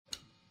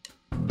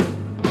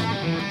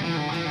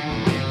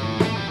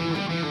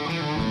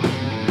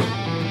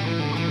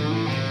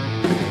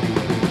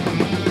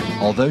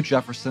Although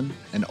Jefferson,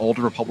 an old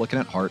Republican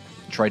at heart,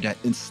 tried to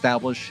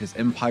establish his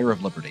empire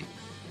of liberty,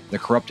 the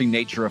corrupting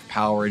nature of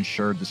power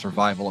ensured the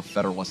survival of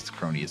Federalist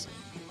cronyism.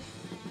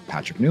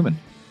 Patrick Newman.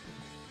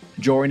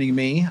 Joining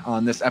me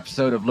on this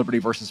episode of Liberty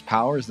versus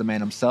Power is the man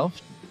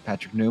himself,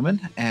 Patrick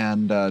Newman,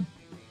 and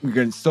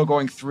we're still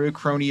going through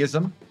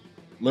cronyism,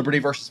 Liberty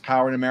versus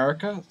Power in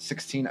America,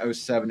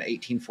 1607 to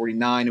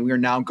 1849, and we are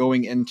now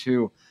going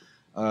into,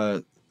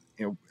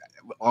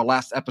 our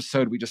last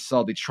episode. We just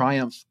saw the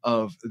triumph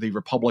of the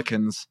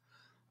Republicans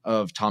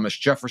of Thomas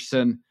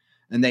Jefferson,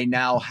 and they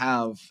now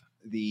have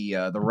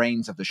the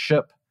reins of the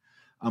ship,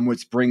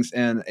 which brings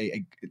in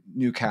a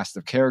new cast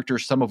of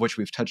characters, some of which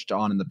we've touched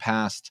on in the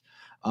past.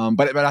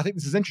 But I think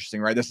this is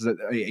interesting, right? This is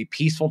a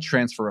peaceful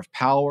transfer of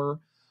power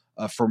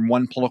from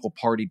one political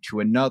party to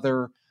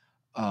another.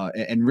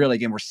 And really,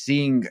 again, we're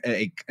seeing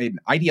an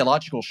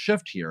ideological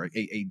shift here,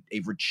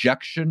 a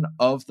rejection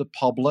of the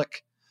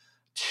public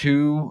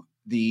to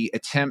the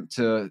attempt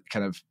to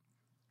kind of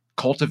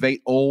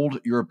cultivate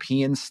old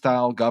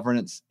European-style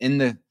governance in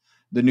the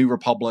new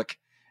republic,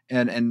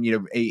 and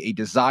a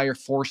desire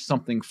for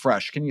something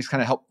fresh. Can you just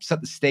kind of help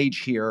set the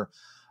stage here?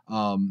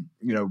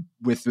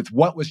 With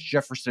what was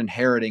Jefferson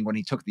inheriting when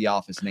he took the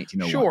office in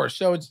 1801? Sure.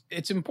 So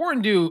it's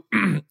important to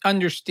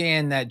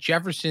understand that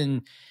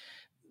Jefferson,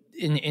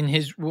 in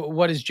his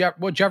what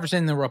Jefferson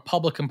and the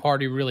Republican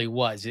Party really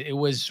was. It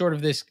was sort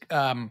of this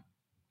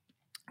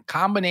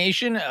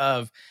combination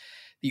of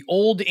the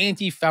old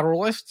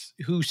anti-federalists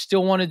who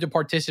still wanted to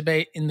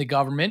participate in the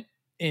government,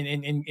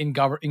 in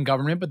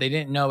government, but they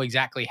didn't know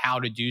exactly how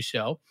to do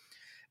so.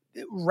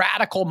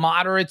 Radical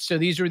moderates. So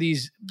these were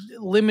these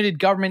limited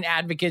government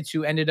advocates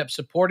who ended up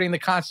supporting the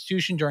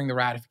Constitution during the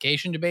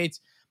ratification debates.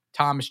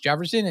 Thomas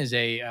Jefferson is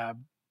a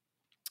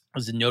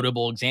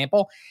notable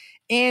example,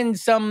 and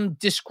some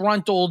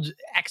disgruntled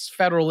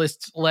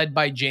ex-Federalists led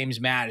by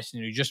James Madison,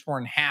 who just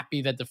weren't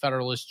happy that the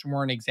Federalists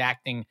weren't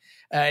enacting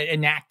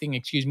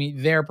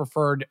their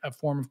preferred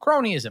form of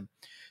cronyism.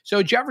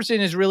 So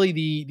Jefferson is really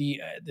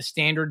the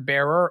standard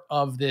bearer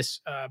of this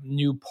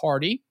new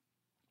party,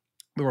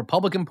 the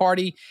Republican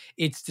Party.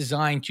 It's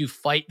designed to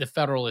fight the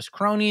Federalist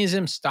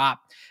cronyism,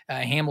 stop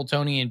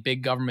Hamiltonian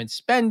big government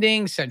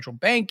spending, central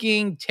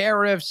banking,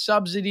 tariffs,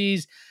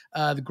 subsidies,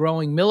 the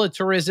growing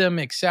militarism,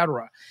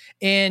 etc.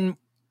 And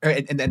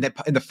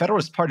the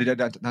Federalist Party,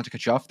 not to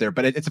cut you off there,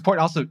 but it's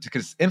important also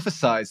to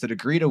emphasize the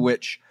degree to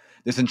which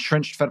this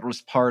entrenched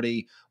Federalist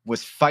Party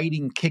was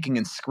fighting, kicking,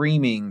 and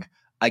screaming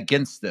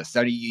against this.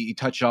 Now, you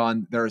touch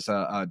on there's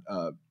a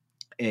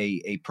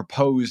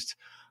proposed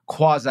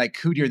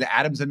quasi-coup during the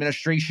Adams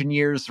administration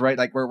years, right?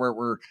 Like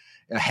where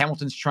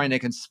Hamilton's trying to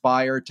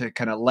conspire to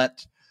kind of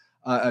let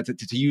to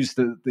use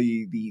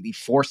the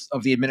force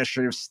of the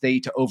administrative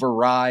state to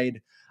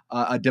override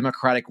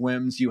democratic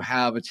whims. You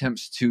have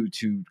attempts to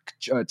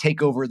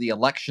take over the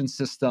election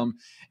system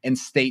in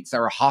states that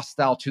are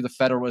hostile to the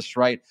Federalists,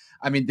 right?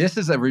 I mean, this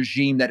is a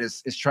regime that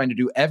is trying to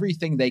do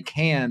everything they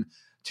can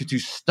to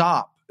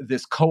stop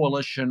this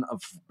coalition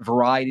of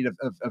variety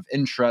of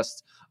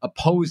interests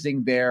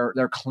opposing their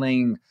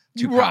claim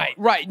to power.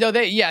 Right. No,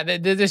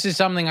 this is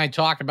something I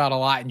talk about a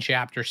lot in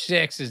Chapter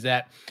 6, is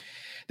that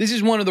this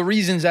is one of the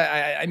reasons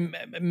I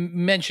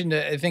mentioned,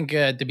 I think,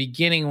 at the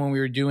beginning when we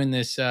were doing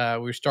this, we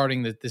were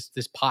starting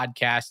this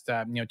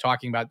podcast,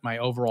 talking about my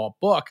overall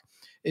book,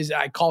 is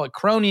I call it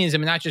cronyism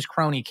and not just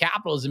crony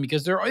capitalism,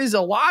 because there is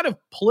a lot of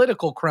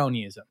political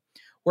cronyism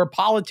where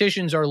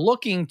politicians are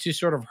looking to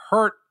sort of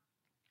hurt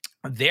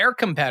their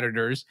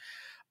competitors,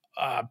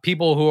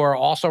 people who are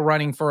also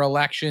running for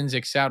elections,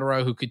 et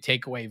cetera, who could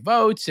take away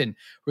votes and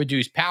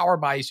reduce power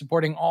by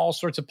supporting all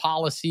sorts of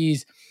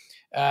policies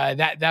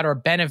that are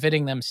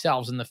benefiting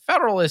themselves. And the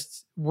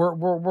Federalists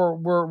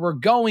were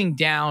going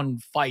down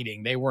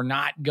fighting. They were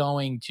not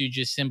going to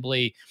just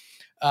simply,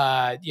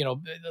 let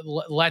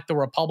the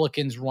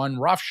Republicans run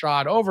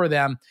roughshod over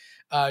them,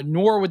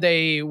 nor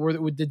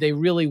did they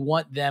really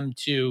want them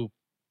to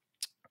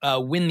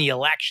win the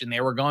election.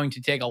 They were going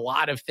to take a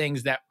lot of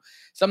things that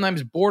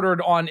sometimes bordered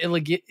on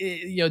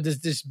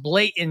this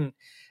blatant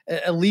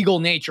illegal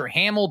nature.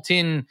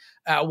 Hamilton,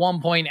 at one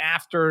point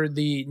after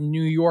the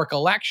New York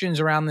elections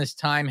around this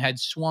time, had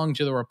swung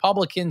to the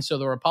Republicans, so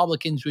the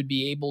Republicans would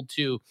be able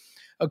to,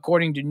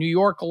 according to New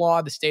York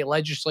law, the state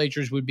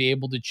legislatures would be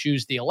able to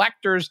choose the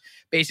electors,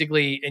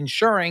 basically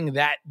ensuring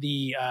that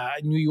the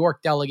New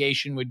York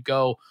delegation would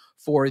go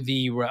for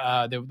the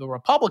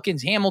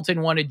Republicans.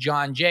 Hamilton wanted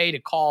John Jay to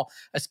call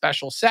a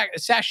special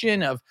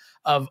session of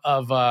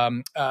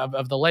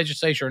the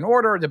legislature in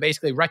order to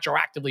basically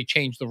retroactively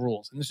change the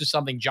rules. And this is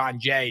something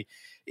John Jay,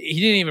 he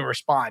didn't even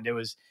respond. It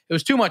was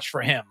too much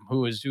for him,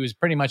 who was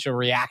pretty much a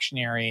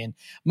reactionary. And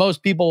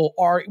most people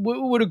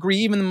would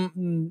agree,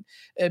 even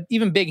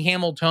big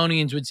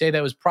Hamiltonians would say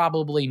that was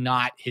probably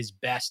not his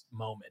best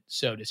moment,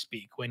 so to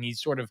speak, when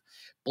he's sort of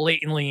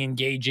blatantly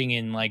engaging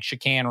in like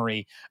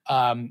chicanery,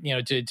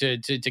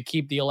 to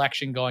keep the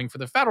election going for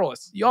the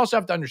Federalists. You also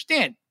have to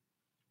understand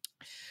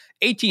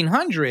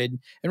 1800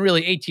 and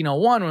really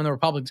 1801, when the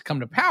Republicans come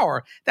to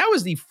power, that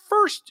was the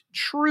first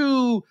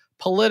true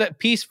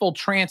peaceful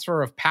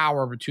transfer of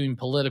power between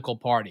political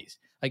parties.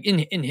 Like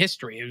in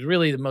history, it was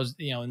really the most,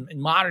 in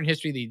modern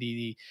history,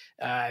 this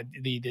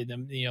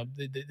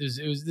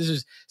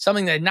is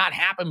something that had not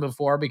happened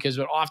before, because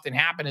what often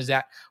happened is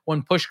that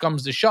when push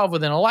comes to shove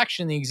with an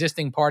election, the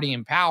existing party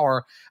in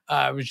power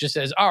was just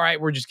says, all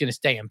right, we're just going to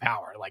stay in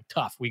power. Like,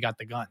 tough, we got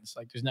the guns.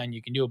 Like, there's nothing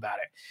you can do about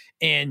it.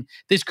 And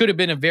this could have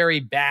been a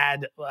very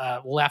bad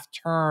left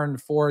turn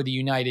for the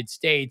United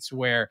States,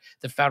 where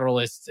the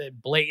Federalists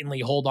blatantly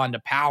hold on to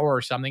power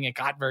or something. It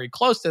got very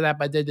close to that,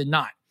 but they did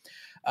not.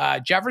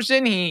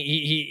 Jefferson,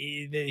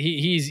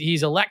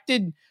 he's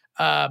elected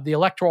the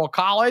Electoral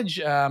College.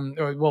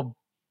 It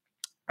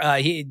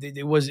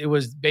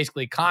was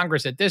basically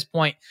Congress at this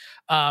point.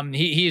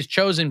 He is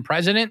chosen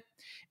president,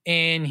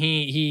 and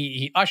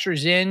he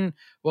ushers in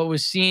what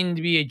was seen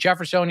to be a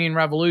Jeffersonian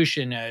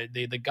Revolution.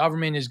 The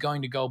government is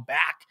going to go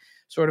back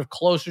sort of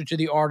closer to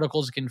the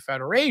Articles of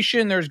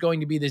Confederation. There's going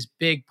to be this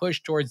big push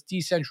towards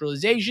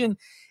decentralization.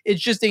 It's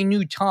just a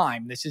new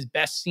time. This is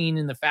best seen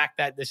in the fact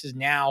that this is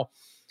now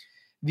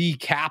the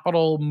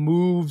capital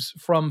moves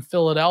from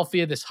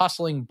Philadelphia, this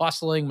hustling,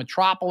 bustling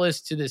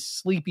metropolis, to this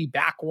sleepy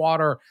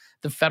backwater,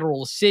 the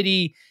federal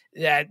city,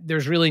 that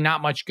there's really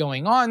not much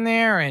going on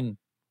there. And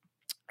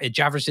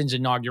Jefferson's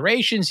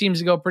inauguration seems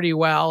to go pretty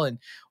well. And,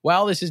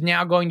 well, this is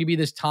now going to be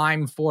this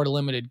time for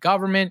limited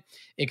government,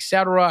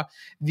 etc.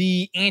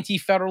 The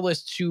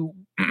anti-federalists who,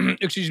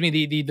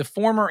 the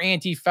former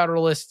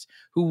anti-federalists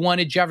who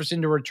wanted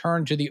Jefferson to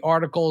return to the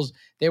Articles,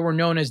 they were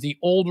known as the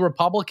Old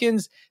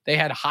Republicans. They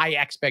had high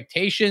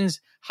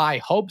expectations, high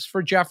hopes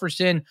for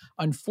Jefferson.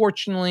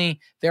 Unfortunately,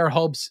 their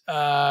hopes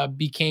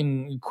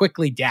became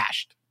quickly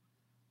dashed.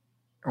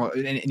 Well,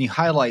 and you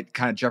highlight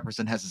kind of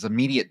Jefferson has this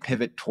immediate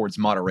pivot towards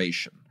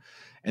moderation.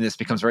 And this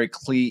becomes very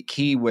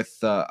key with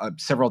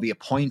several of the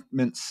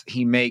appointments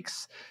he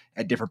makes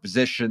at different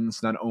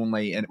positions, not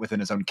only within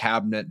his own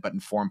cabinet, but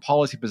in foreign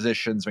policy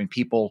positions. I mean,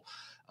 people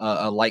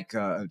like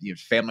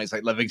families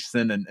like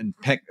Livingston and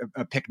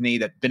Pinckney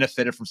that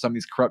benefited from some of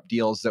these corrupt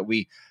deals that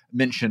we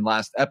mentioned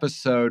last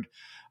episode.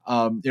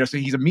 So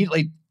he's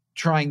immediately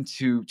trying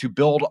to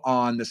build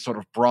on this sort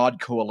of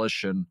broad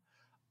coalition,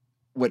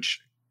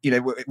 which,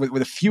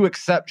 with a few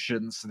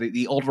exceptions,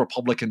 the old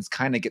Republicans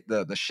kind of get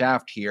the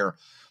shaft here.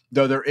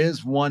 Though there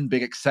is one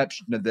big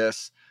exception to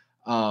this,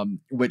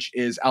 which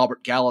is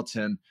Albert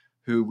Gallatin,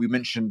 who we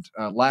mentioned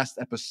last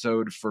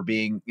episode for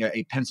being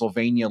a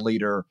Pennsylvania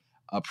leader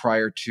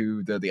prior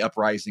to the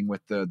uprising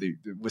with the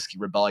Whiskey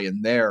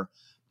Rebellion there.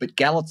 But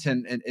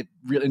Gallatin,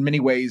 in many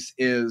ways,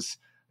 is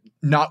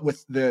not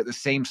with the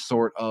same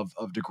sort of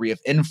degree of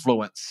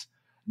influence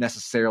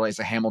necessarily as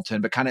a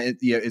Hamilton, but kind of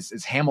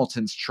is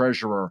Hamilton's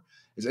treasurer,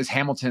 is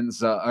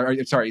Hamilton's,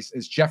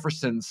 is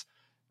Jefferson's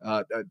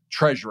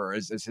treasurer,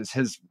 is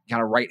his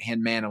kind of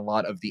right-hand man in a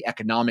lot of the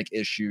economic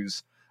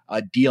issues,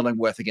 dealing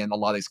with, again, a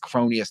lot of these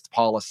cronyist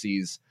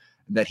policies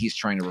that he's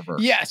trying to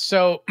reverse. Yeah,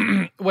 so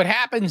what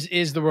happens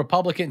is the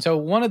Republican, so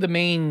one of the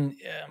main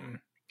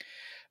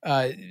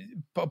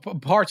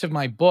parts of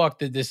my book,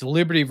 that this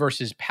liberty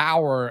versus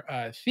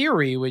power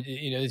theory, which,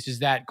 this is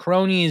that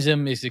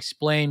cronyism is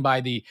explained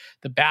by the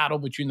battle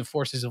between the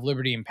forces of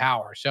liberty and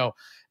power. So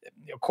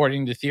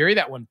according to theory,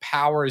 that when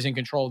power is in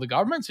control of the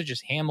government, such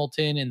as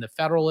Hamilton and the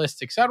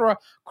Federalists, etc.,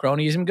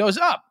 cronyism goes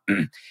up.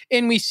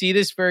 And we see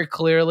this very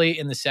clearly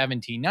in the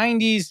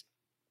 1790s.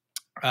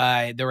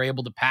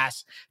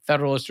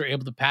 Federalists are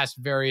able to pass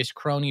various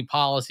crony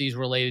policies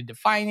related to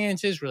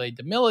finances, related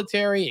to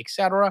military,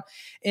 etc.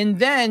 And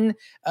then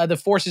the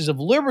forces of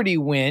liberty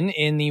win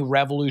in the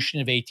Revolution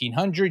of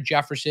 1800.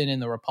 Jefferson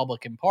and the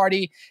Republican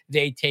Party,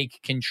 they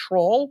take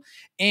control.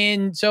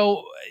 And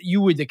so you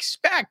would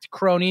expect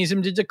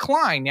cronyism to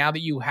decline now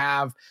that you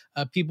have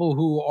people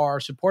who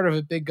are supportive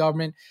of big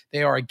government.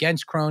 They are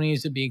against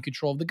cronies and being in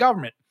control of the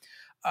government.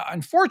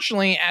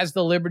 Unfortunately, as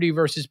the liberty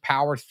versus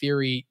power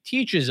theory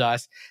teaches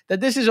us,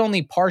 that this is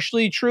only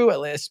partially true,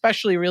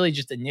 especially really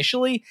just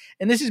initially.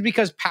 And this is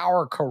because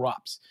power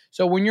corrupts.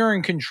 So when you're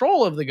in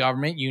control of the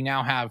government, you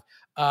now have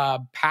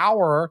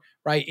power,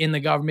 right, in the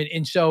government.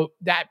 And so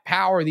that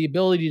power, the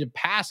ability to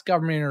pass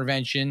government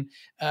intervention,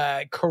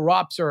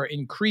 corrupts or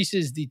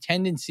increases the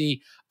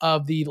tendency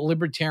of the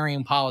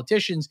libertarian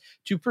politicians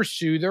to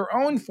pursue their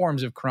own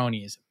forms of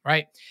cronyism,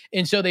 right?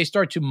 And so they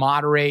start to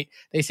moderate.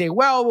 They say,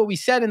 well, what we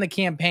said in the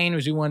campaign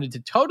was we wanted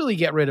to totally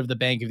get rid of the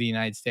Bank of the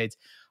United States.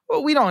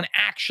 Well, we don't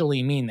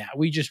actually mean that.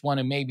 We just want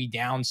to maybe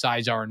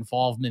downsize our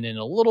involvement in it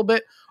a little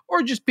bit,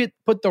 or just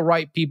put the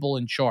right people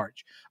in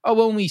charge.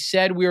 When we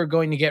said we were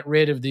going to get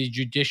rid of the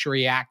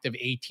Judiciary Act of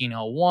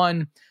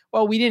 1801,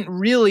 well, we didn't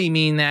really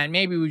mean that.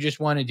 Maybe we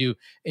just wanted to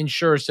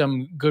ensure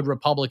some good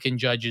Republican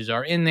judges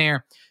are in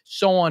there,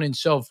 so on and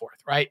so forth,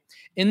 right?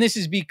 And this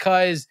is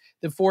because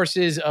the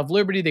forces of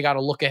liberty, they got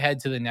to look ahead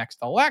to the next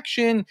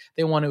election.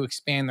 They want to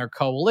expand their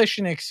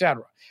coalition,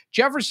 etc.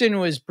 Jefferson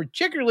was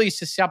particularly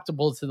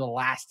susceptible to the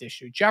last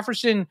issue.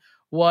 Jefferson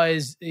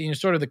was,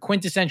 sort of the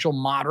quintessential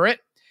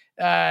moderate.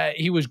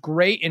 he was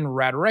great in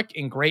rhetoric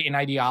and great in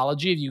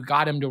ideology. If you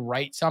got him to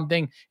write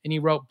something, and he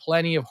wrote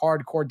plenty of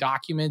hardcore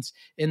documents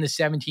in the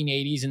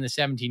 1780s and the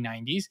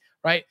 1790s,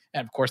 right?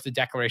 And of course, the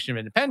Declaration of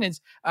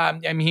Independence.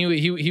 I mean,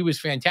 he was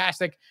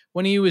fantastic.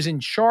 When he was in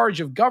charge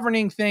of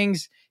governing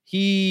things,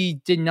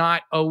 he did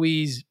not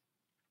always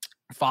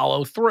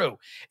follow through.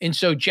 And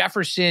so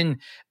Jefferson,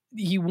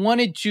 he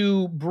wanted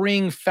to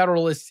bring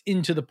Federalists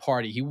into the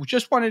party. He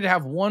just wanted to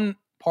have one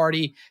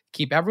party,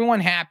 keep everyone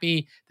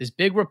happy, this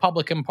big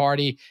Republican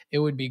party. It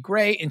would be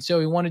great. And so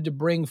he wanted to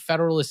bring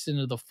Federalists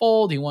into the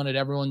fold. He wanted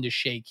everyone to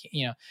shake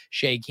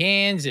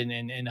hands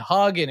and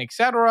hug and et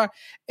cetera.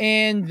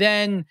 And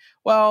then,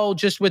 well,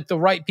 just with the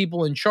right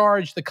people in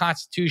charge, the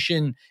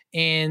Constitution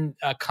and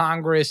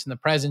Congress and the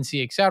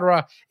presidency, et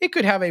cetera, it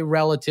could have a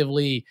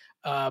relatively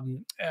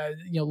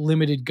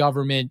limited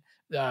government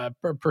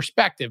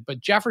perspective.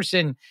 But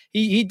Jefferson,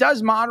 he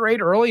does moderate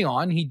early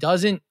on. He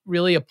doesn't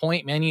really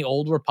appoint many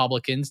old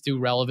Republicans to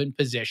relevant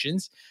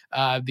positions.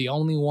 The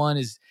only one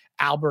is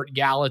Albert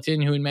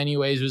Gallatin, who in many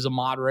ways was a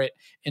moderate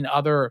in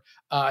other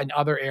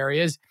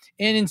areas.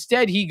 And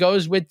instead, he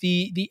goes with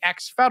the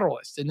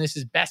ex-Federalist. And this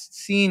is best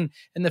seen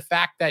in the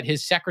fact that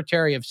his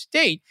Secretary of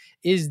State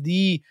is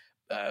the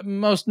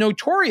most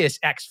notorious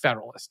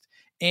ex-Federalist.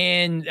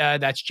 And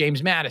that's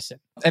James Madison.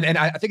 And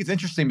I think it's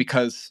interesting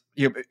because,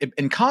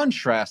 in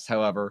contrast,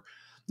 however,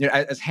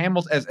 as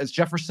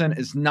Jefferson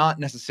is not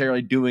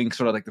necessarily doing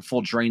sort of like the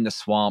full drain the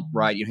swamp,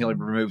 right? He only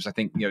removes, I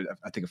think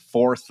a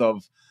fourth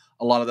of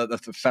a lot of the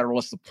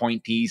Federalist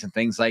appointees and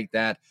things like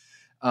that.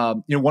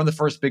 One of the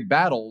first big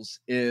battles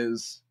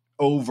is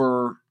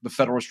over the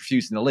Federalists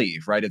refusing to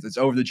leave, right? It's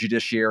over the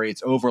judiciary,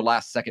 it's over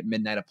last second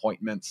midnight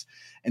appointments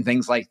and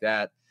things like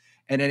that.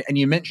 And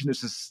you mentioned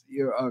this is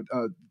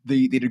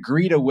the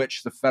degree to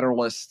which the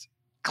Federalists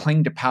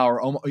cling to power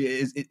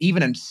it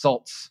even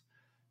insults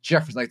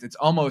Jefferson. Like, it's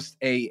almost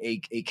a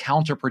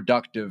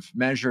counterproductive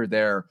measure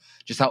there,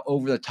 just how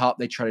over the top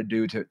they try to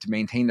do to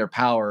maintain their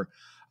power.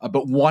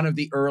 But one of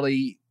the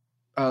early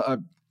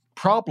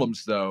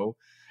problems, though,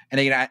 and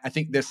again, I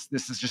think this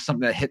is just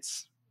something that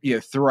hits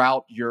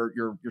throughout your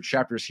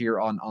chapters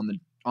here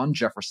on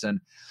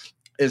Jefferson,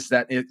 is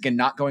that, again,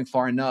 not going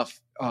far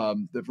enough.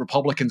 The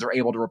Republicans are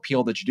able to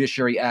repeal the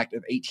Judiciary Act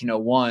of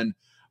 1801,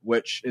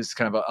 which is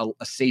kind of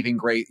a saving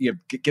grace.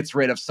 Gets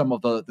rid of some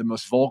of the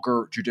most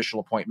vulgar judicial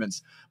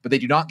appointments, but they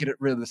do not get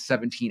rid of the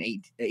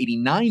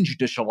 1789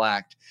 Judicial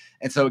Act.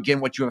 And so, again,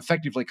 what you have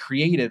effectively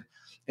created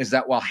is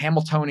that while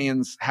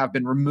Hamiltonians have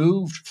been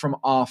removed from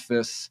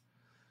office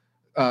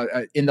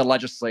in the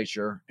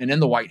legislature and in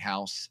the White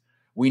House,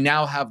 we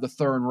now have the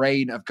third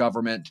reign of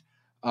government,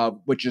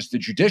 which is the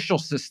judicial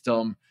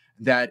system,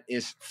 that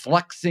is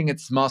flexing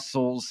its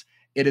muscles.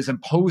 It is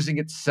imposing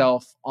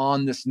itself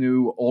on this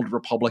new old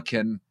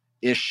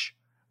Republican-ish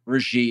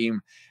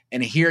regime.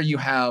 And here you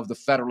have the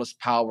Federalist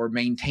power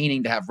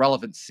maintaining to have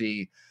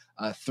relevancy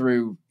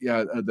through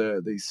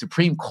the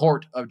Supreme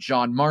Court of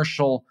John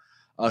Marshall,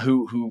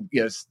 who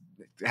has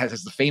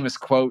the famous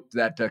quote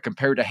that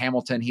compared to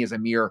Hamilton, he is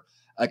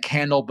a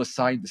candle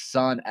beside the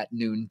sun at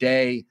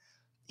noonday.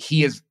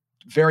 He is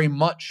very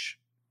much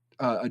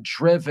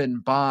driven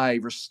by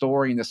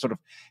restoring this sort of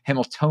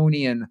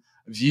Hamiltonian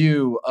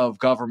view of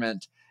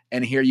government.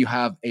 And here you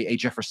have a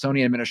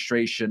Jeffersonian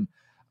administration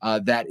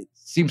that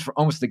seems from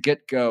almost the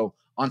get-go,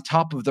 on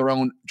top of their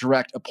own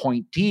direct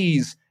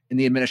appointees in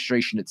the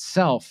administration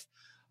itself,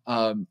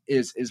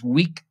 is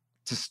weak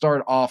to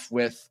start off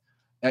with.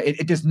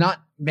 It does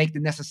not make the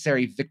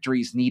necessary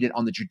victories needed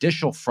on the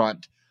judicial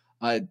front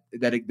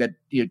that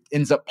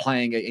ends up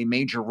playing a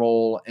major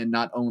role in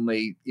not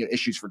only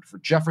issues for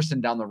Jefferson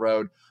down the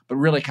road, but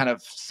really kind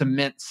of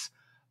cements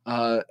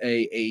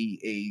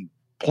a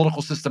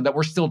political system that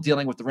we're still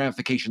dealing with the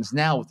ramifications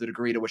now, with the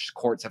degree to which the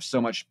courts have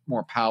so much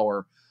more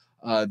power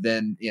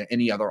than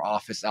any other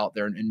office out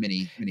there in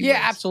many ways. Yeah,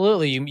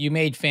 absolutely. You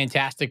made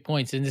fantastic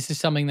points, and this is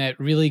something that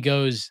really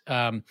goes.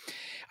 I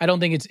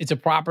don't think it's a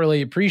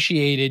properly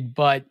appreciated,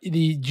 but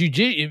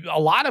a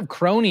lot of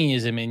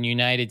cronyism in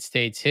United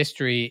States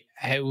history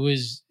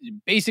was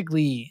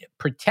basically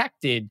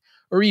protected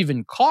or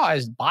even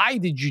caused by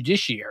the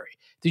judiciary.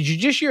 The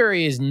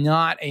judiciary is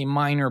not a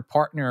minor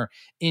partner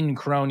in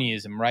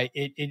cronyism, right?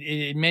 It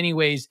in many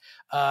ways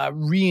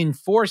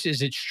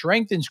reinforces, it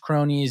strengthens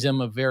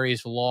cronyism of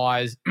various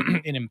laws.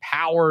 It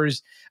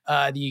empowers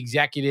the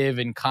executive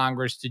and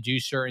Congress to do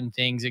certain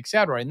things, et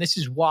cetera. And this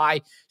is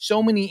why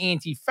so many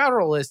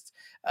anti-federalists,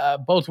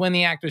 both when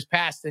the act was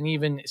passed and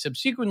even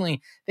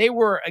subsequently, they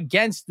were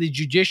against the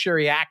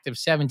Judiciary Act of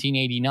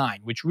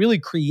 1789, which really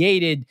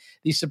created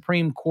the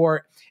Supreme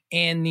Court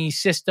and the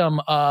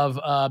system of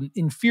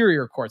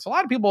inferior courts. A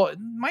lot of people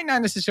might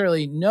not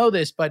necessarily know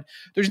this, but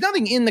there's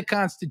nothing in the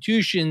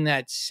Constitution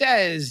that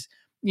says,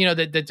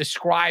 that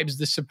describes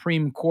the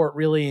Supreme Court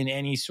really in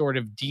any sort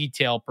of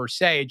detail per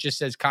se. It just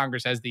says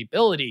Congress has the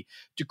ability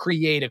to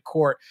create a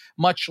court,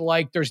 much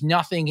like there's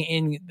nothing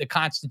in the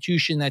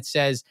Constitution that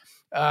says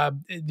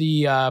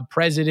the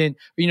president,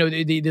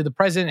 the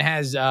president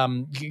has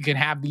can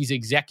have these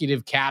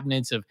executive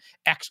cabinets of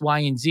X, Y,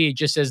 and Z. It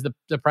just says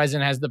the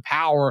president has the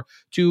power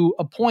to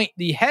appoint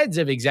the heads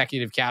of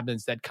executive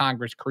cabinets that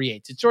Congress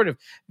creates. It's sort of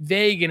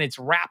vague and it's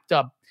wrapped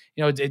up.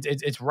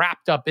 It's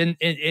wrapped up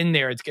in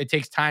there. It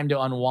takes time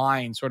to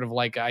unwind, sort of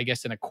like, I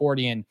guess, an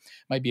accordion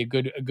might be a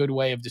good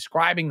way of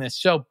describing this.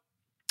 So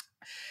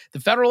the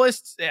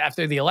Federalists,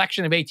 after the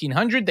election of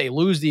 1800, they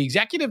lose the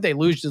executive, they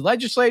lose the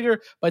legislature,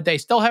 but they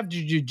still have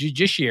the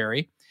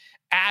judiciary.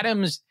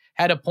 Adams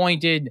had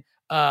appointed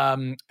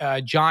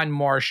John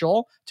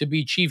Marshall to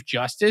be Chief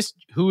Justice.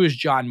 Who is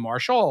John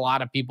Marshall? A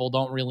lot of people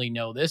don't really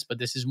know this, but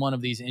this is one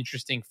of these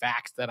interesting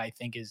facts that I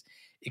think is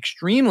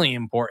extremely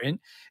important,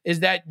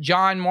 is that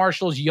John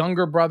Marshall's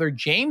younger brother,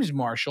 James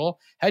Marshall,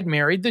 had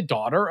married the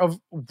daughter of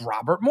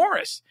Robert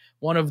Morris,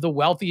 one of the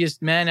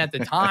wealthiest men at the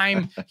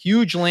time,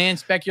 huge land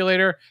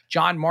speculator.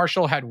 John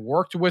Marshall had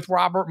worked with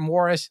Robert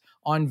Morris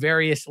on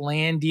various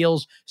land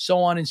deals, so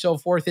on and so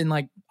forth. And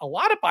like a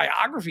lot of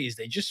biographies,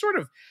 they just sort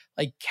of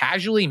like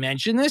casually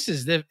mention this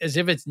as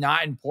if it's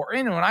not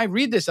important. And when I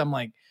read this, I'm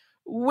like,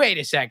 wait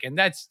a second,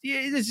 this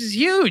is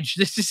huge.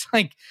 This is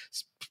like,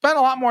 spend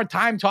a lot more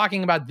time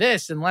talking about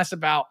this and less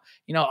about,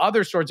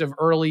 other sorts of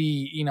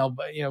early,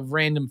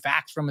 random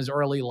facts from his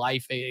early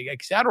life,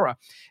 etc.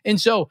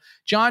 And so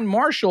John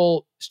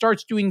Marshall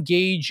starts to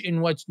engage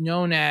in what's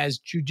known as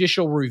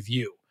judicial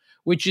review,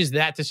 which is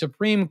that the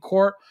Supreme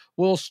Court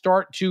will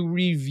start to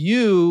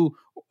review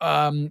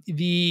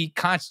the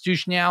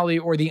constitutionality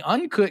or the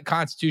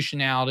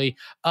unconstitutionality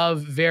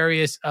of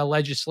various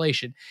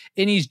legislation.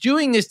 And he's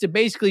doing this to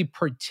basically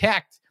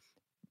protect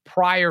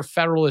prior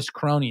Federalist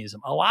cronyism.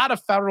 A lot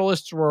of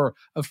Federalists were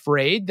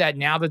afraid that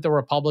now that the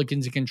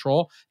Republicans in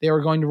control, they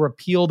were going to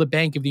repeal the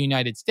Bank of the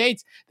United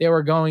States. They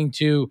were going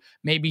to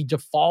maybe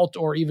default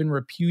or even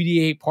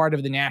repudiate part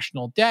of the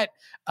national debt,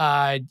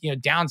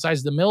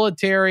 downsize the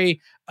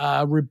military,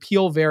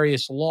 repeal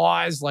various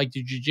laws like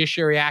the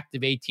Judiciary Act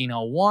of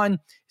 1801,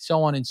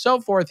 so on and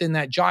so forth. And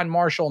that John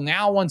Marshall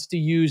now wants to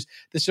use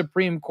the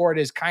Supreme Court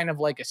as kind of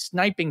like a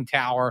sniping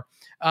tower,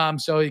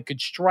 so it could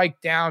strike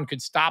down,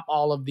 could stop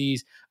all of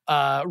these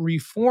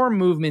reform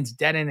movements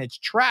dead in its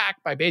track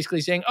by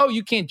basically saying, oh,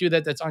 you can't do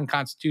that. That's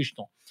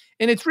unconstitutional.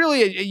 And it's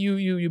really,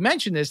 you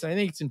mentioned this, and I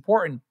think it's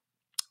important.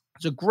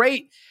 It's a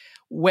great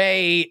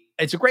way.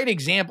 It's a great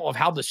example of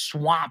how the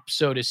swamp,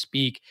 so to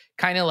speak,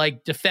 kind of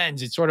like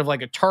defends. It's sort of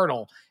like a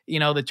turtle.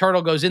 The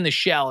turtle goes in the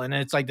shell and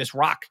it's like this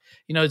rock,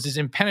 it's this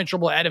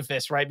impenetrable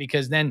edifice, right?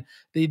 Because then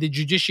the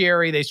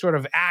judiciary, they sort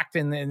of act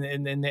and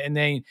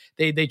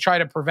they try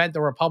to prevent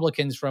the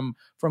Republicans from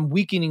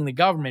weakening the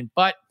government.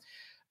 But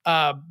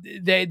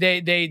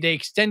they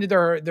extended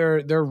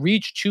their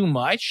reach too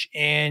much,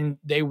 and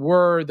the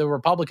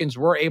Republicans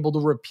were able to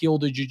repeal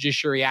the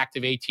Judiciary Act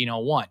of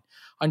 1801.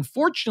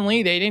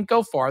 Unfortunately, they didn't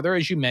go farther,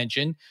 as you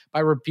mentioned, by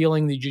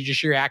repealing the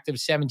Judiciary Act of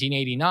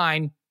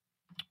 1789,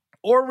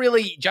 or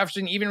really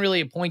Jefferson even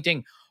really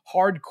appointing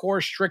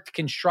hardcore strict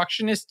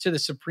constructionists to the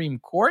Supreme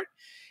Court.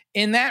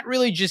 And that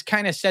really just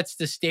kind of sets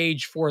the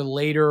stage for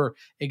later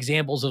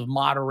examples of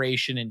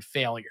moderation and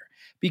failure,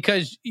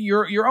 because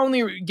you're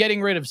only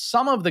getting rid of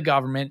some of the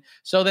government.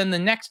 So then the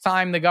next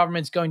time the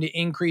government's going to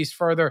increase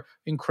further,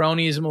 and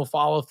cronyism will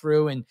follow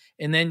through, and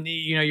then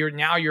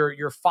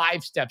you're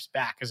 5 steps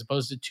back as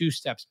opposed to 2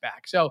 steps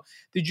back. So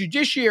the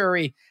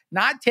judiciary,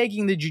 not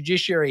taking the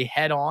judiciary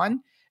head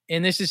on,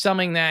 and this is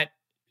something that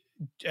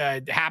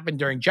happened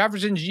during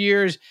Jefferson's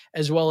years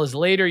as well as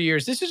later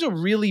years. This is a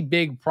really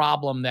big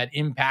problem that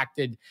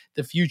impacted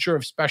the future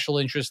of special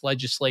interest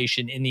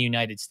legislation in the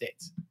United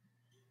States.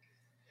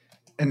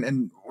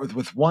 And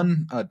with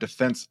one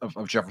defense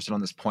of Jefferson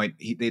on this point,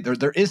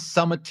 there is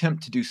some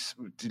attempt to do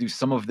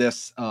some of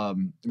this.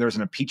 There's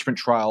an impeachment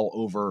trial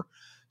over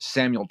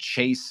Samuel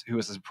Chase, who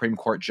was a Supreme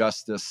Court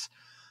justice.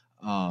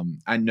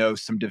 I know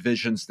some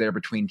divisions there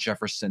between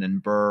Jefferson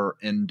and Burr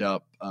end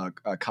up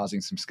causing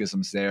some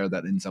schisms there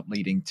that ends up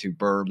leading to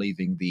Burr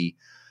leaving the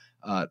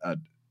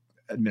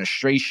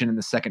administration in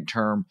the second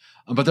term.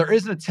 But there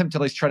is an attempt to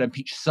at least try to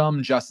impeach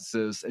some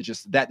justices. It's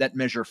just that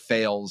measure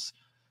fails.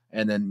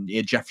 And then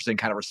Jefferson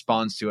kind of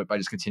responds to it by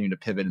just continuing to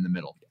pivot in the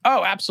middle.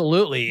 Oh,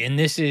 absolutely. And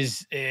this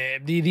is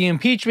the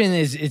impeachment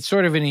it's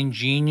sort of an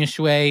ingenious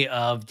way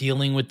of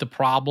dealing with the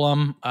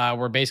problem,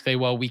 where basically,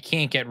 well, we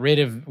can't get rid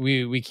of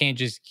we can't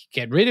just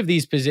get rid of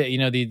these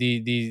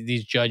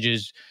these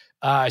judges.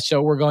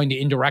 So we're going to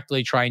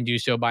indirectly try and do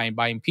so by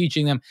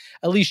impeaching them,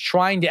 at least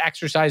trying to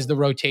exercise the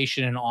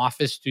rotation in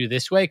office through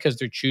this way, because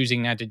they're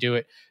choosing not to do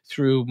it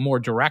through more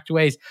direct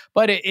ways.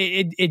 But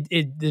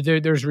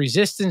there's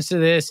resistance to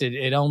this.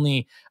 It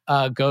only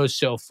goes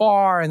so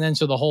far, and then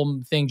so the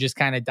whole thing just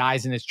kind of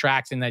dies in its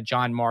tracks. And that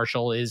John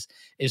Marshall is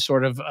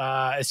sort of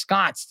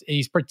ensconced.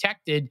 He's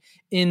protected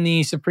in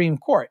the Supreme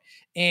Court.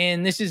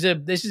 And this is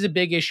a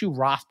big issue.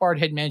 Rothbard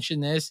had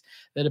mentioned this,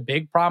 that a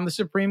big problem with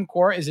the Supreme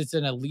Court is it's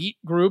an elite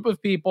group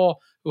of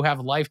people who have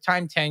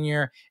lifetime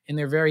tenure, and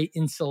they're very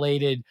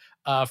insulated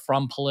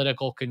from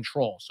political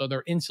control. So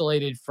they're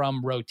insulated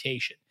from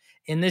rotation.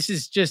 And this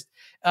is just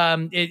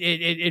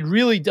it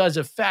really does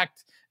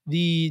affect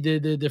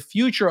the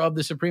future of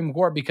the Supreme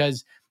Court,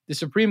 because the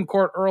Supreme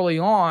Court early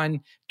on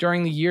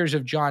during the years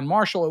of John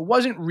Marshall, it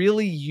wasn't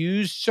really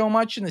used so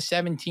much in the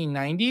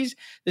 1790s.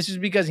 This is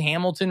because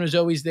Hamilton was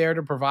always there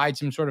to provide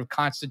some sort of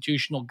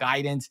constitutional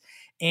guidance,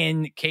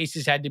 and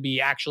cases had to be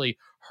actually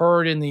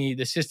heard in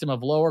the system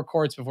of lower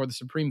courts before the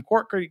Supreme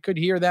Court could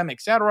hear them,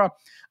 etc.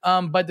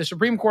 But the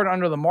Supreme Court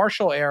under the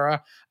Marshall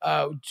era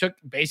took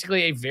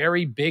basically a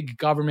very big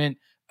government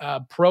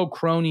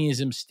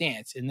pro-cronyism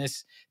stance, and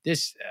this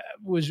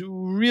was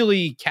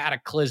really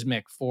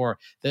cataclysmic for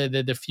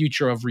the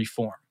future of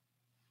reform.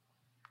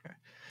 Okay.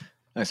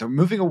 Right, so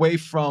moving away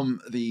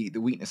from the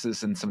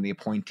weaknesses in some of the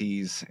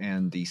appointees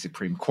and the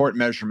Supreme Court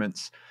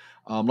measurements,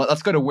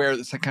 let's go to where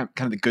it's kind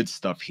of the good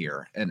stuff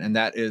here, and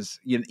that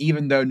is,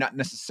 even though not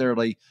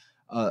necessarily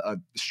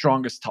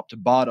strongest top to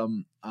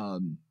bottom.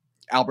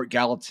 Albert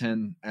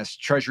Gallatin as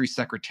Treasury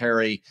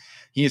Secretary.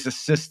 He is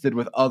assisted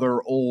with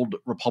other old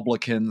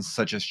Republicans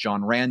such as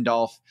John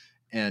Randolph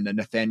and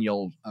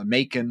Nathaniel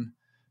Macon,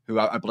 who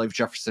I believe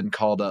Jefferson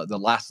called the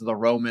last of the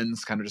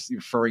Romans, kind of just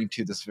referring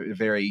to this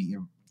very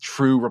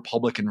true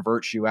Republican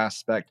virtue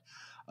aspect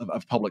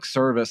of public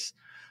service.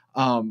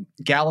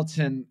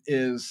 Gallatin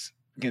is,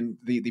 again,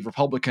 the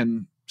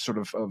Republican sort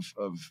of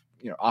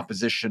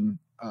opposition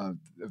of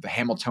the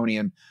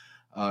Hamiltonian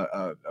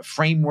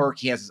framework.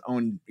 He has his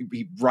own.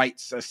 He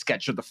writes a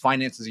sketch of the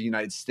finances of the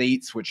United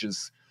States, which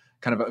is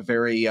kind of a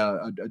very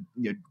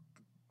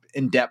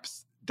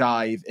in-depth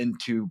dive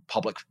into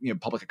public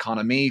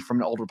economy from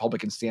an old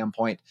Republican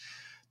standpoint.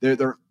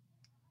 The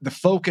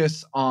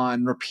focus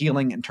on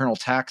repealing internal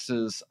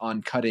taxes,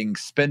 on cutting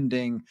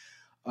spending,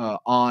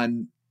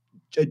 on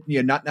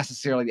not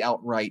necessarily the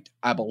outright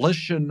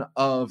abolition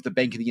of the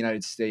Bank of the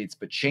United States,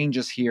 but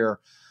changes here.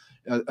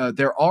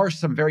 There are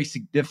some very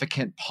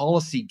significant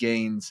policy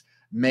gains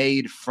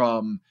made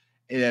from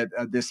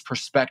this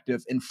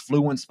perspective,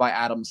 influenced by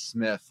Adam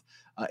Smith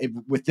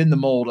within the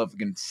mold of,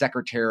 again,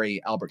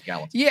 Secretary Albert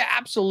Gallatin. Yeah,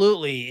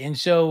 absolutely. And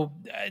so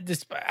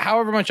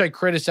however much I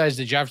criticize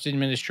the Jefferson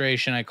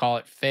administration, I call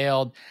it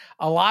failed,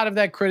 a lot of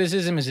that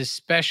criticism is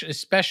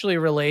especially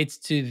relates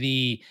to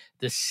the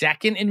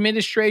second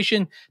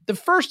administration. The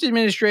first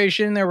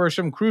administration, there were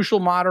some crucial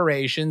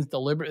moderations. The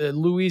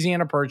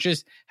Louisiana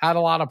Purchase had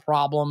a lot of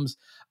problems.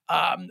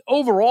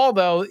 Overall,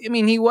 though, I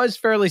mean, he was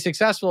fairly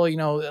successful.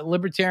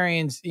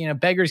 Libertarians,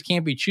 beggars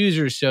can't be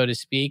choosers, so to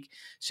speak.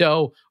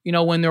 So,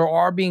 when there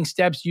are being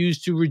steps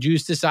used to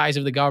reduce the size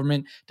of the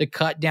government, to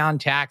cut down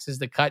taxes,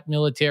 to cut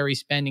military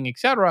spending, et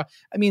cetera,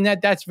 I mean,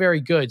 that's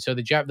very good. So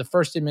the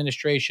first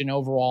administration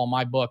overall, in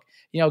my book,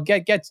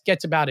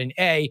 gets about an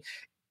A.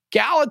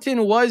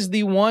 Gallatin was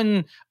the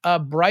one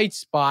bright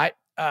spot,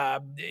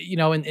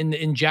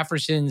 in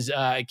Jefferson's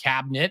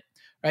cabinet.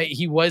 Right,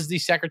 he was the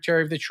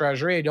Secretary of the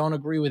Treasury. I don't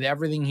agree with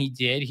everything he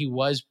did. He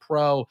was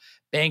pro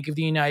Bank of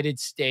the United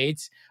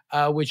States,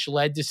 which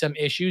led to some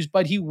issues,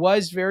 but he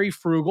was very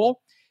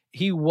frugal.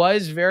 He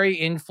was very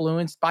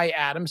influenced by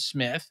Adam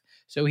Smith.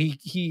 So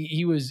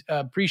he was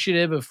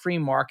appreciative of free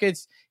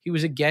markets. He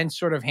was against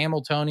sort of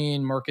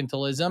Hamiltonian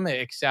mercantilism,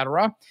 et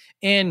cetera.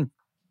 And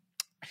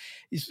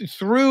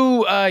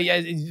through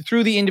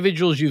the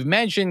individuals you've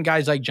mentioned,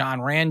 guys like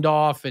John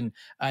Randolph and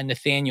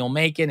Nathaniel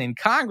Macon in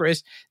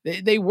Congress,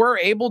 they were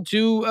able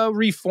to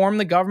reform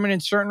the government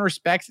in certain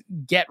respects,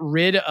 get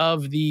rid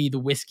of the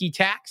whiskey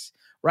tax,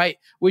 right,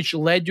 which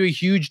led to a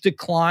huge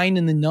decline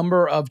in the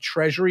number of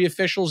Treasury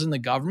officials in the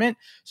government.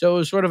 So it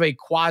was sort of a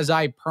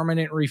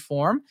quasi-permanent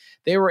reform.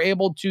 They were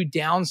able to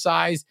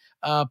downsize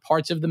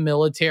parts of the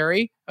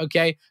military.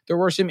 Okay, there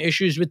were some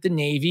issues with the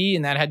Navy,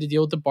 and that had to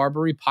deal with the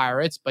Barbary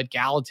pirates, but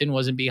Gallatin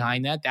wasn't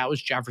behind that. That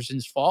was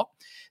Jefferson's fault.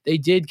 They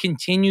did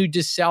continue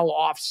to sell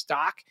off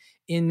stock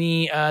in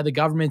the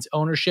government's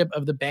ownership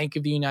of the Bank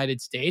of the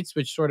United States,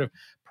 which sort of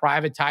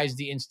privatized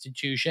the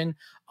institution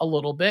a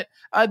little bit.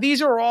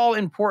 These are all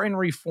important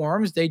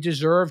reforms. They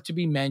deserve to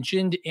be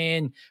mentioned,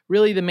 and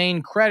really the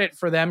main credit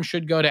for them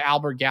should go to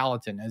Albert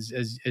Gallatin,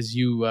 as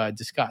you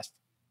discussed.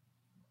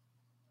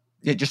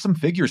 Yeah, just some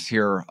figures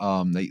here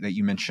that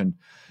you mentioned.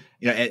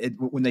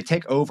 When they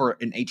take over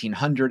in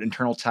 1800,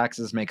 internal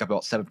taxes make up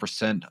about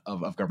 7%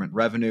 of government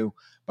revenue.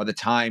 By the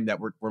time that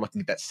we're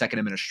looking at that second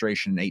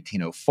administration in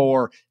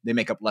 1804, they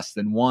make up less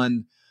than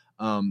 1%.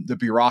 The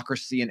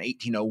bureaucracy in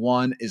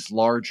 1801 is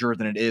larger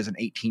than it is in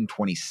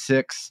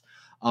 1826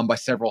 by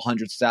several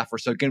hundred staffers.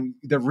 So again,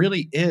 there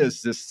really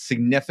is this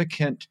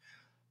significant.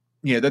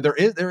 There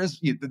is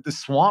the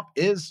swamp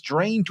is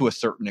drained to a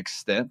certain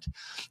extent,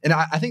 and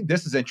I think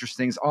this is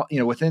interesting. Is,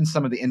 within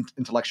some of the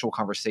intellectual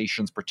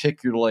conversations,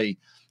 particularly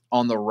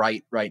on the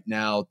right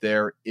now,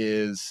 there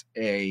is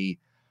a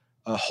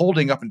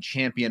holding up and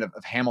champion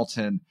of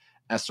Hamilton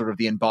as sort of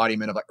the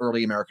embodiment of like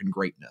early American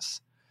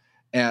greatness.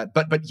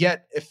 But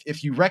yet,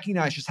 if you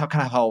recognize just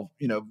how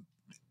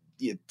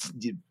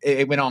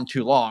it went on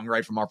too long,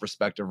 right, from our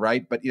perspective,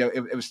 right? But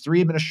it was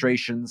 3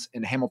 administrations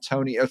in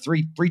Hamiltonian, or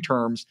three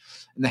terms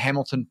in the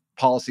Hamilton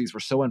policies were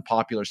so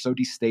unpopular, so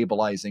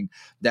destabilizing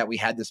that we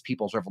had this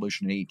People's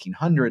Revolution in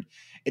 1800.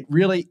 It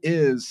really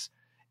is,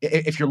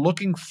 if you're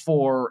looking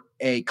for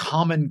a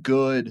common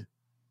good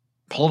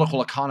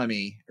political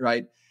economy,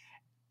 right?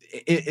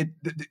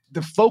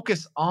 The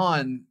focus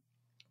on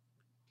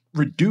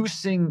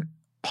reducing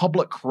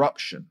public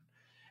corruption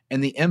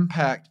and the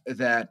impact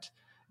that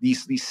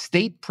these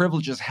state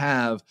privileges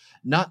have,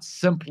 not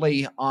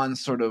simply on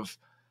sort of,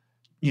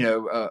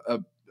 a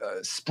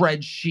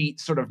spreadsheet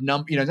sort of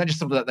not just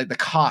some of the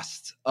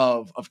costs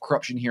of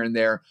corruption here and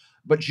there,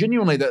 but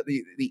genuinely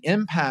the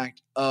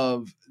impact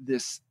of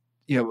this,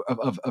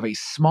 of a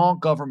small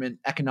government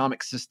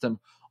economic system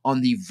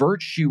on the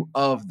virtue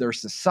of their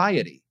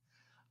society,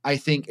 I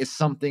think is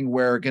something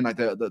where, again, like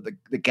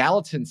the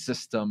Gallatin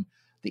system,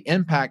 the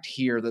impact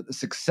here, the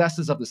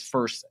successes of this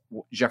first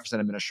Jefferson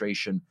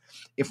administration,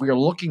 if we are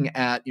looking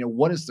at,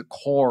 what is the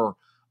core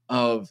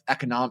of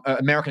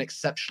American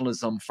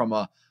exceptionalism from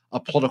a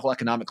political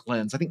economic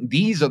lens, I think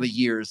these are the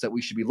years that we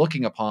should be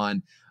looking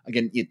upon.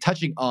 Again,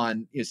 touching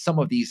on some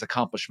of these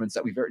accomplishments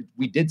that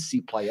we did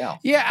see play out.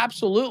 Yeah,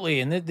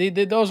 absolutely. And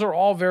those are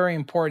all very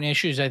important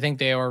issues. I think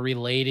they are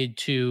related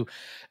to,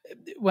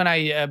 when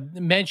I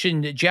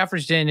mentioned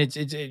Jefferson,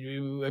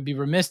 I'd be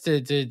remiss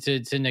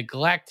to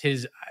neglect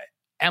his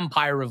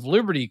Empire of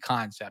Liberty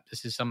concept.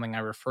 This is something I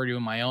refer to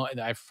in my own,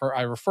 I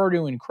refer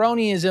to in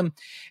cronyism.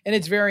 And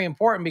it's very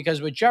important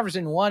because what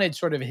Jefferson wanted,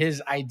 sort of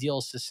his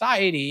ideal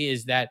society,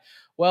 is that,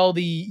 well,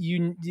 the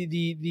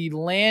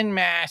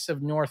landmass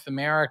of North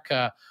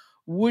America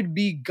would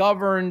be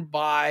governed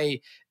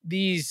by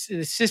the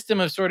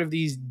system of sort of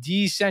these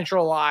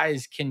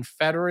decentralized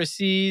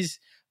confederacies.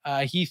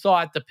 He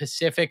thought the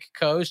Pacific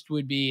coast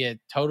would be a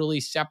totally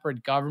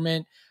separate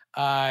government.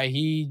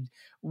 He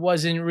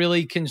wasn't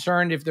really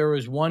concerned if there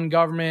was one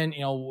government,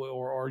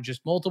 or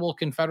just multiple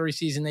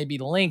confederacies, and they'd be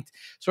linked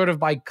sort of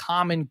by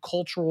common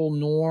cultural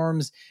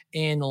norms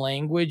and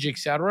language, et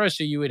cetera.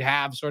 So you would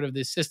have sort of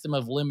this system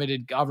of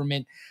limited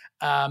government,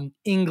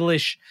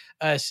 English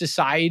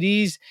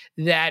societies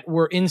that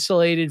were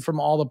insulated from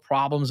all the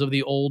problems of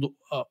the old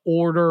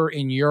order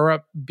in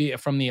Europe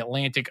from the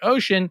Atlantic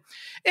Ocean.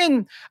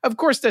 And of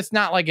course, that's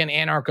not like an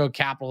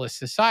anarcho-capitalist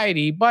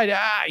society, but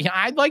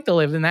I'd like to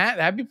live in that.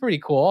 That'd be pretty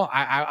cool.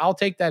 I'll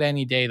take that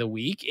any day of the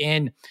week.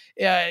 And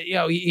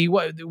he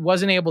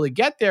wasn't able to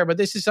get there, but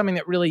this is something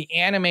that really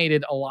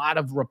animated a lot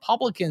of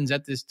Republicans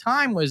at this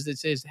time, was that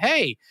says,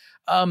 hey,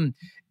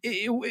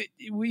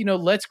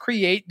 let's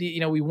create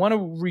we want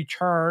to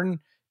return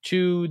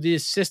to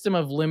this system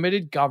of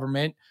limited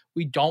government.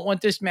 We don't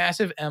want this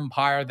massive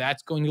empire.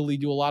 That's going to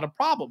lead to a lot of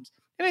problems.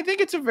 And I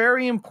think it's a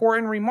very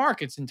important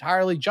remark. It's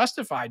entirely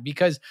justified,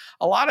 because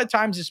a lot of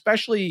times,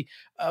 especially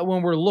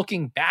when we're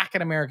looking back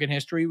at American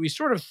history, we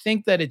sort of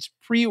think that it's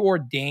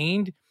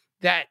preordained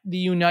that the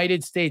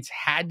United States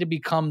had to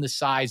become the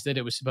size that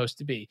it was supposed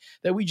to be,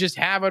 that we just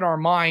have in our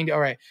mind,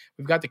 all right,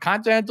 we've got the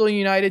continental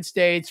United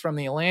States from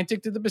the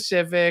Atlantic to the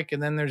Pacific,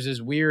 and then there's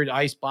this weird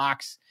ice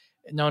box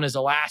known as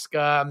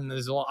Alaska, and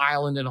there's a little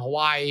island in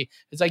Hawaii.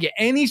 It's like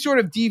any sort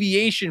of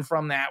deviation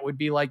from that would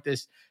be like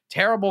this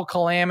terrible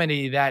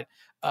calamity that,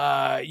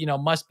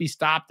 must be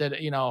stopped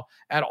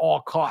at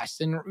all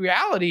costs. In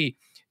reality,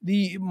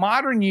 the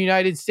modern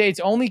United States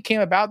only came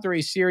about through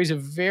a series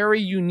of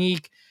very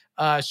unique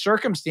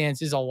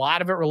circumstances, a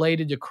lot of it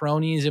related to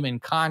cronyism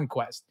and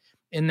conquest,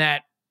 in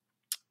that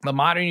the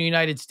modern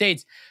United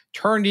States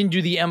turned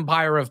into the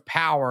empire of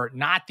power,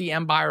 not the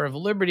empire of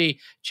liberty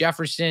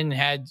Jefferson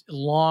had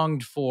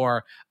longed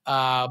for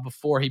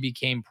before he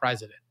became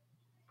president.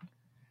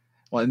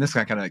 Well, and this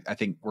kind of, I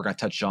think we're going to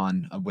touch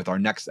on with our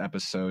next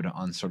episode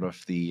on sort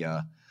of the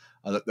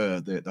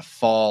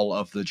fall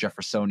of the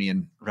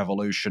Jeffersonian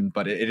Revolution.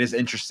 But it is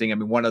interesting. I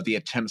mean, one of the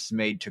attempts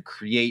made to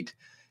create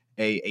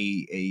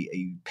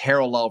a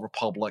parallel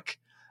republic,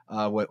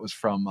 what was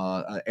from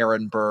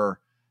Aaron Burr,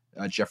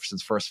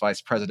 Jefferson's first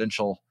vice president,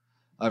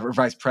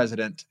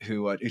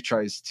 who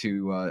tries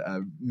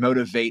to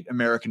motivate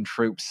American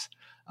troops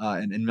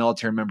and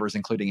military members,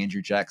 including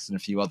Andrew Jackson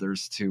and a few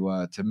others,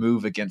 to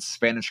move against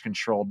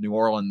Spanish-controlled New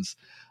Orleans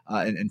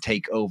and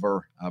take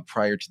over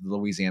prior to the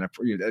Louisiana,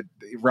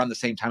 around the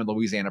same time of the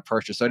Louisiana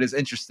Purchase. So it is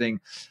interesting.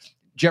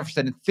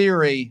 Jefferson in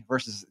theory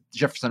versus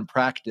Jefferson in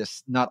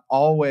practice, not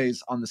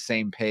always on the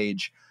same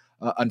page,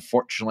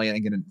 unfortunately, and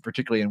again,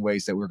 particularly in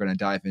ways that we're going to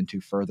dive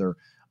into further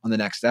on the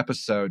next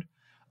episode.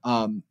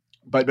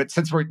 But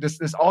since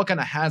this all kind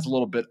of has a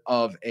little bit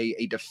of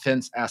a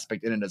defense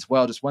aspect in it as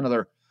well. Just one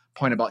other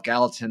point about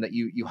Gallatin that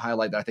you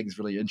highlight that I think is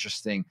really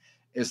interesting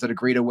is the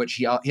degree to which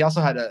he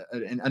also had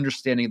an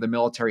understanding of the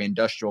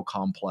military-industrial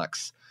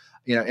complex,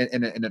 in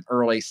an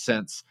early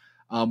sense.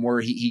 Where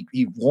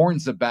he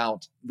warns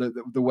about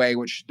the way in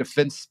which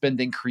defense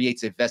spending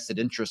creates a vested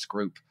interest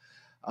group,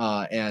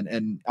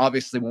 and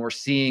obviously when we're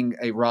seeing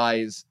a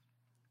rise,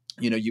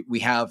 we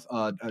have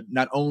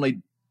not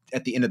only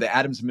at the end of the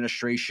Adams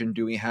administration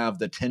do we have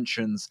the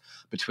tensions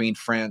between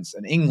France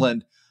and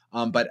England,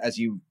 but as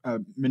you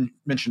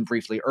mentioned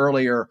briefly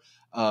earlier,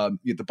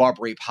 the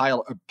Barbary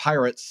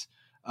pirates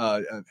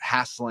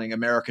hassling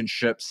American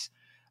ships,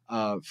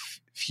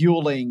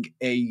 fueling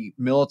a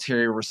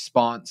military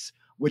response,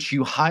 which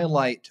you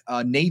highlight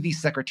Navy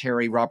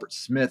Secretary Robert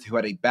Smith, who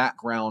had a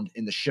background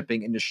in the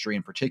shipping industry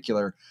in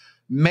particular,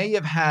 may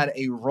have had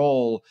a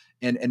role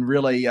in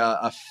really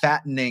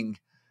fattening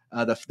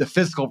the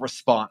physical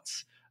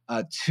response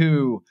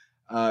to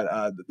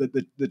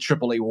the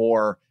Tripoli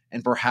War,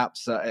 and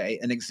perhaps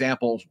an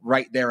example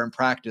right there in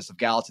practice of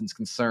Gallatin's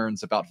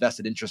concerns about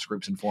vested interest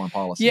groups in foreign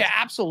policy. Yeah,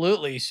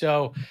 absolutely.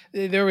 So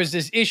there was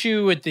this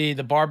issue with the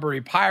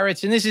Barbary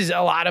pirates, and this is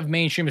a lot of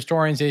mainstream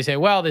historians. They say,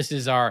 well, this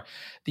is the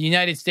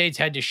United States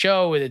had to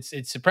show its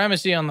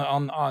supremacy on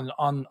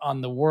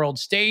the world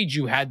stage.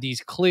 You had these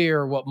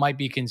clear, what might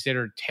be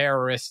considered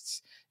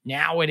terrorists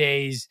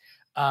nowadays.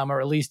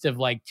 Or at least of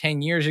like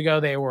 10 years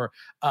ago, they were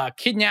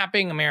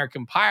kidnapping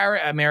American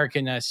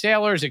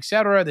sailors,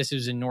 etc. This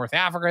was in North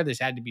Africa. This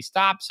had to be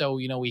stopped. So,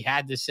 we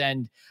had to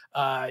send,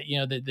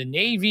 the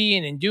Navy.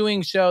 And in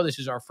doing so, this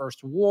is our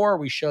first war.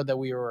 We showed that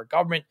we were a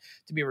government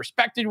to be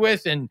respected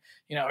with. And,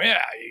 you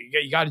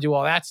got to do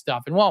all that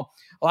stuff. And well,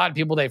 a lot of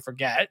people, they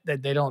forget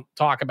that they don't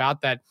talk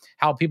about that,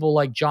 how people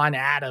like John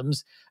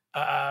Adams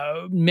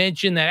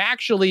mentioned that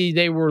actually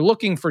they were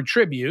looking for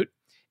tribute.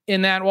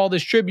 In that, while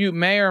this tribute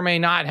may or may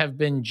not have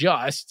been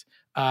just,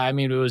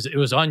 it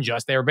was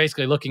unjust. They were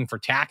basically looking for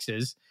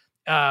taxes.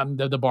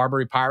 The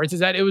Barbary pirates, is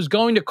that it was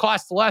going to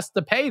cost less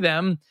to pay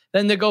them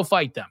than to go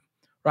fight them,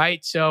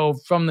 right? So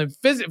from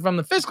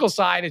the fiscal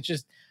side, it's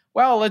just,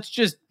 well, let's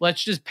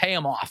just pay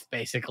them off,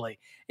 basically.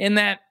 In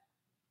that,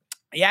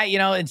 yeah,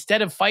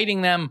 instead of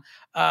fighting them,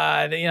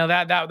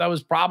 that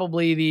was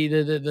probably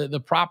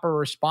the proper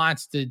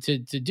response to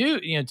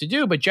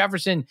do. But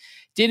Jefferson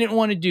didn't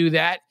want to do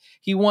that.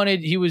 He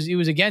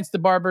was against the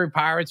Barbary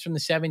pirates from the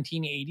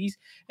 1780s.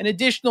 An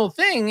additional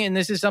thing, and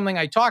this is something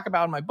I talk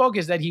about in my book,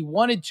 is that he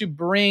wanted to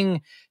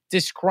bring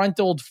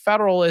disgruntled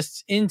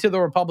Federalists into the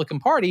Republican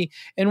Party.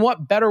 And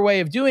what better way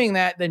of doing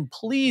that than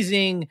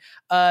pleasing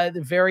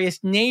the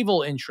various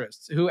naval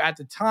interests, who at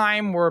the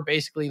time were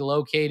basically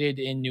located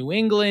in New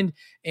England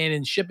and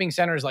in shipping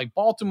centers like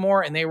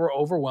Baltimore, and they were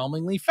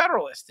overwhelmingly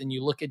Federalist. And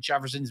you look at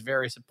Jefferson's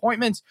various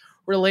appointments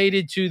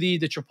related to the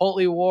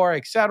Tripoli War,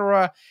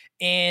 etc.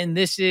 And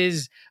this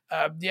is,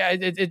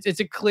 it's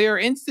a clear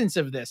instance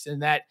of this, in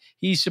that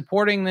he's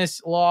supporting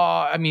this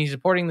law. He's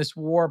supporting this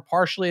war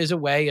partially as a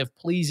way of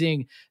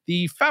pleasing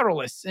the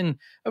Federalists. And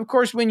of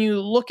course, when you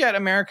look at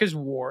America's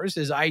wars,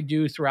 as I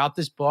do throughout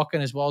this book,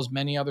 and as well as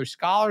many other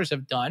scholars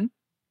have done,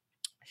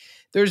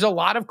 there's a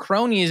lot of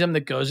cronyism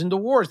that goes into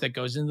wars, that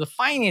goes into the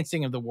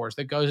financing of the wars,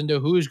 that goes into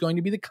who's going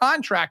to be the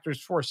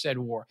contractors for said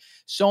war,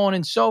 so on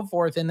and so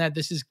forth, and that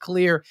this is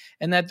clear,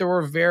 and that there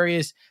were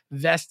various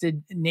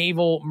vested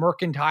naval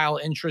mercantile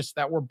interests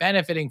that were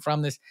benefiting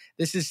from this.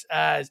 This is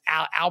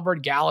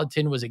Albert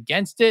Gallatin was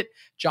against it.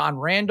 John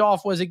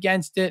Randolph was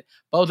against it.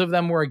 Both of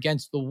them were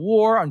against the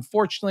war.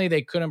 Unfortunately,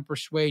 they couldn't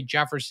persuade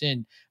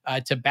Jefferson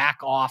to back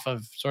off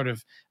of sort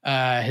of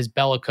his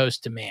bellicose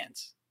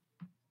demands.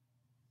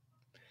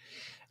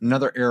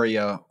 Another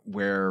area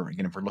where,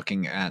 again, if we're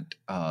looking at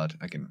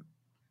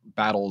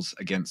battles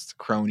against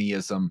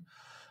cronyism,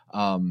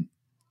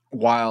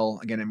 while,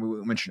 again, and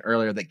we mentioned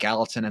earlier that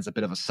Gallatin has a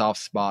bit of a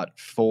soft spot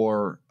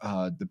for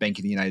the Bank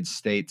of the United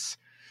States,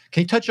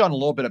 can you touch on a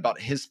little bit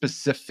about his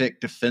specific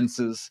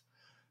defenses?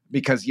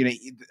 Because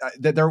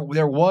there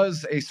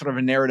was a sort of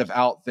a narrative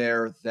out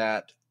there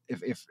that,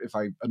 if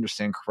I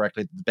understand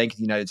correctly, the Bank of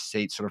the United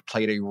States sort of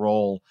played a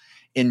role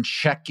in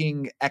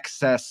checking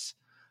excess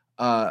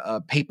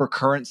paper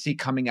currency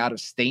coming out of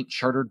state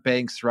chartered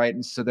banks, right?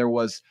 And so there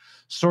was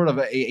sort of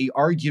a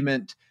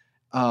argument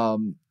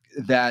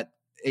that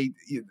a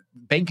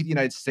Bank of the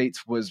United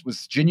States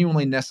was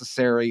genuinely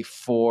necessary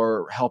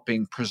for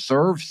helping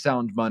preserve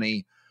sound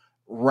money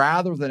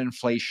rather than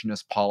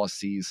inflationist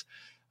policies.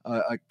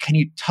 Can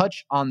you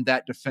touch on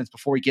that defense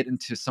before we get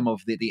into some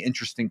of the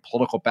interesting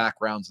political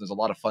backgrounds? There's a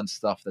lot of fun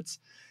stuff that's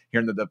here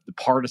in the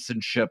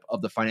partisanship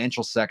of the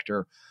financial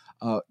sector.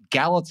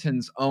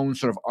 Gallatin's own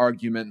sort of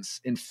arguments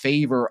in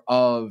favor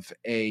of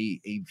a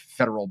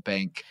federal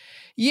bank.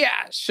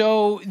 Yeah.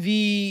 So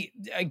the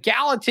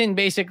Gallatin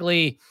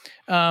basically,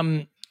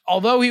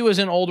 although he was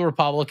an old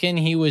Republican,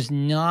 he was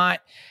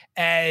not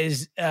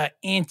as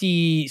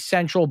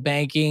anti-central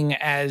banking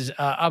as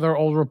other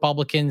old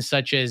Republicans,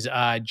 such as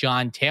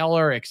John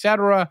Taylor,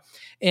 etc.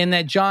 And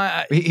that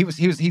John,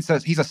 he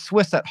says he's a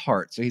Swiss at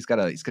heart, so he's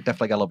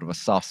definitely got a little bit of a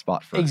soft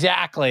spot for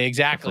exactly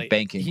for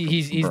banking.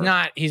 He's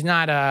not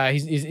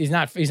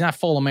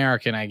full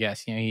American, I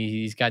guess.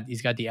 He's got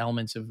the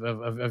elements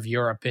of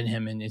Europe in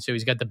him, and so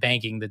he's got the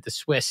banking that the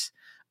Swiss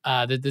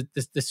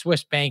the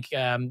Swiss bank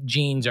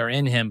genes are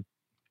in him.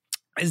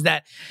 Is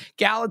that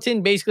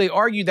Gallatin basically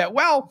argued that,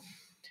 well,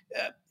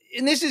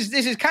 and this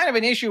is kind of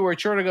an issue where it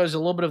sort of goes a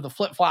little bit of the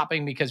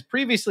flip-flopping, because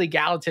previously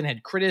Gallatin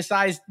had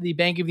criticized the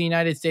Bank of the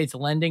United States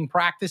lending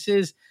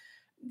practices.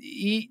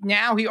 He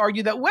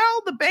argued that,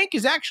 well, the bank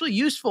is actually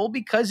useful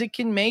because it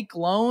can make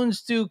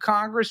loans to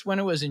Congress when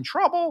it was in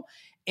trouble,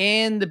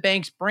 and the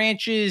bank's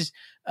branches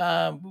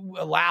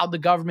allowed the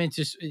government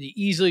to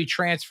easily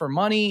transfer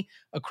money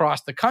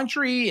across the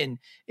country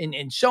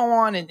and so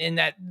on. And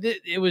that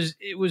it was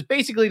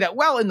basically that,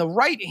 well, in the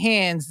right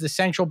hands, the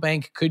central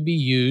bank could be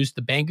used.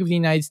 The Bank of the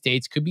United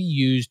States could be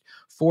used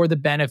for the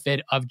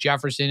benefit of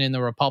Jefferson and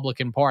the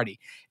Republican Party.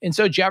 And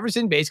so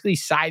Jefferson basically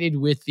sided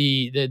with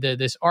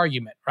this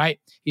argument, right?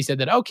 He said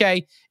that,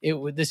 okay,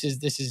 this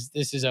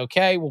is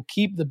okay. We'll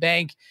keep the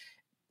bank.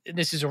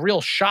 This is a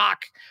real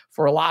shock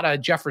for a lot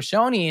of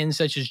Jeffersonians,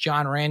 such as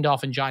John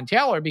Randolph and John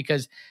Taylor,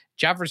 because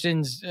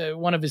Jefferson's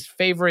one of his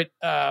favorite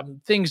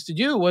things to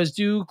do was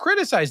to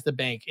criticize the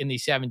bank in the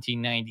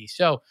 1790s.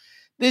 So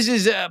this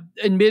is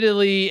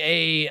admittedly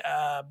a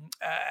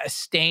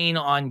stain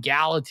on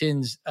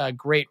Gallatin's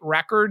great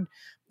record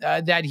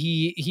that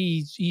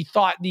he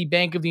thought the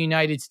Bank of the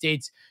United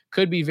States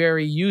could be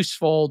very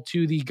useful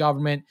to the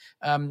government,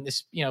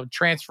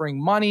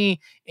 transferring money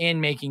and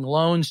making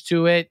loans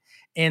to it.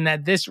 And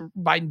that this,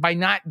 by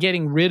not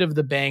getting rid of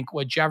the bank,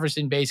 what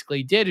Jefferson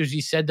basically did is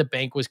he said the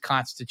bank was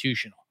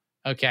constitutional.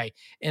 Okay.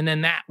 And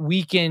then that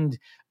weakened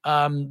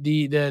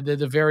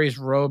the various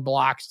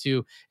roadblocks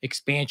to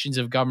expansions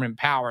of government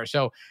power.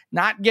 So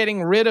not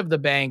getting rid of the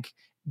bank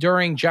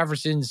during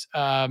Jefferson's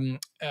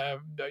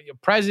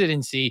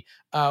presidency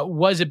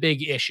was a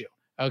big issue.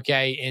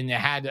 Okay. And it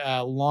had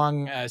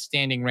long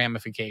standing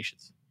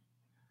ramifications.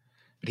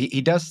 But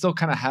he does still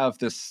kind of have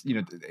this,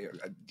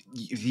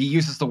 he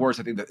uses the words,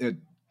 I think, that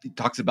he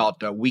talks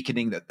about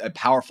weakening a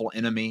powerful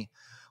enemy,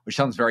 which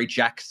sounds very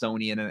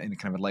Jacksonian in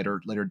kind of a later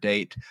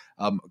date,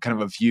 kind of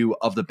a view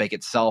of the bank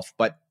itself.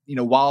 But,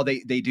 while they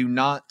do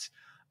not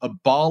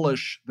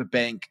abolish the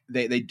bank,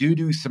 they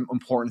do some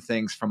important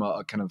things from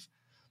a kind of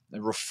a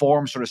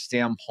reform sort of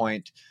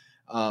standpoint.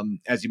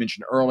 As you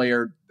mentioned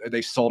earlier,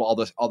 they sold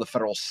all the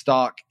federal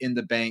stock in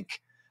the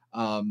bank.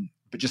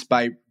 But just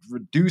by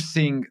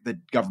reducing the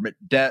government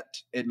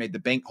debt, it made the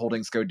bank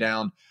holdings go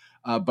down.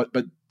 But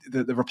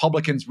the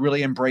Republicans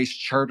really embraced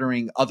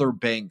chartering other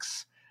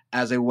banks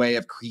as a way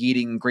of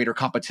creating greater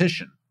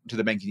competition to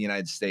the Bank of the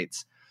United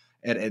States.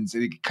 And so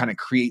it kind of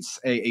creates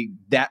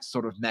that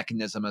sort of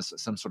mechanism as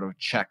some sort of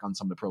check on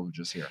some of the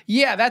privileges here.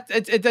 Yeah,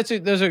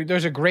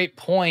 those are great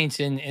points.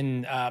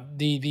 And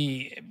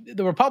the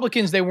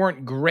Republicans, they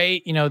weren't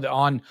great,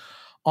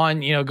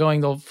 on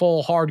going the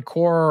full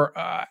hardcore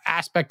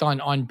aspect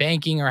on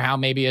banking, or how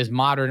maybe as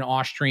modern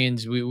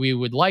Austrians we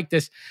would like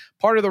this.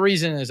 Part of the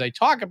reason, as I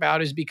talk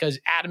about, is because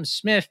Adam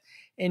Smith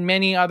and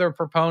many other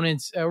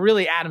proponents,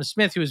 really Adam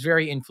Smith, who was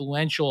very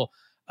influential,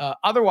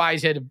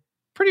 otherwise had a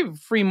pretty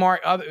free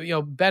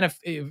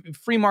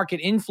market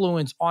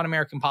influence on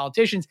American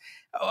politicians.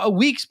 A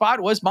weak spot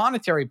was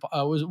monetary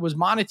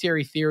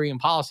theory and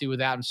policy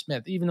with Adam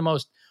Smith. Even the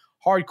most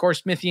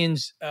hardcore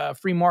Smithians,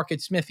 free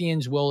market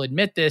Smithians, will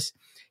admit this.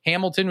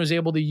 Hamilton was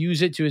able to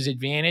use it to his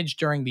advantage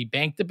during the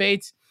bank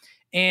debates.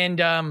 And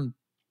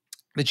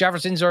the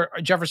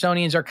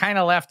Jeffersonians are kind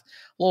of left a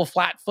little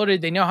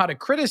flat-footed. They know how to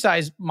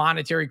criticize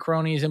monetary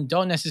cronyism,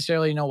 don't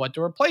necessarily know what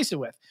to replace it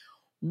with.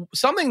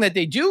 Something that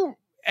they do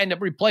end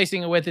up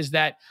replacing it with is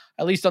that,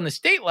 at least on the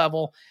state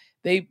level,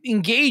 they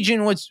engage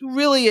in what's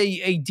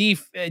really a de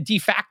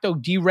facto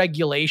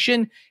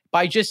deregulation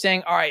by just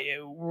saying, all right,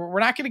 we're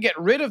not going to get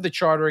rid of the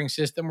chartering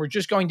system. We're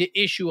just going to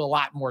issue a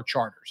lot more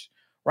charters,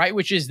 right?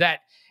 Which is that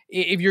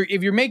if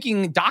you're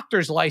making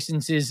doctors'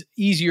 licenses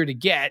easier to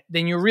get,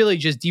 then you're really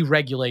just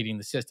deregulating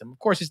the system. Of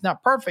course, it's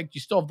not perfect.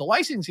 You still have the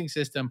licensing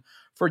system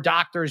for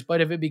doctors,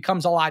 but if it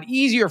becomes a lot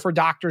easier for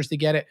doctors to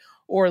get it,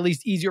 or at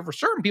least easier for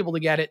certain people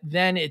to get it,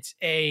 then it's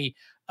a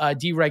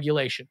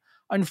deregulation.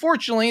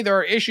 Unfortunately, there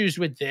are issues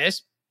with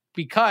this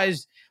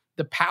because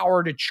the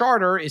power to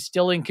charter is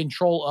still in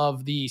control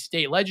of the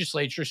state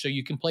legislature, so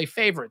you can play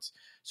favorites.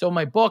 So in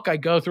my book, I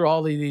go through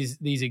all these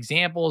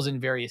examples in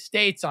various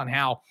states on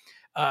how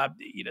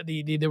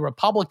the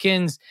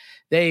Republicans,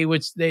 they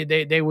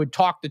would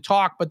talk the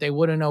talk, but they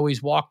wouldn't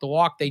always walk the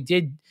walk. They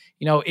did,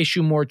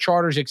 issue more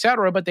charters, et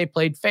cetera, but they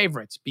played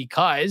favorites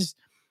because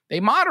they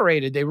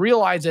moderated. They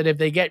realized that if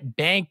they get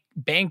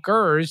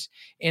bankers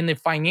and the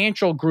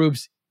financial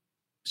groups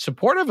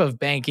supportive of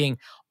banking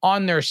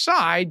on their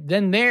side,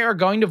 then they are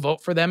going to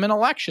vote for them in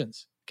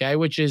elections. Okay,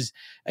 which is,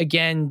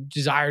 again,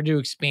 desire to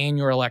expand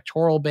your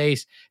electoral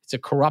base. It's a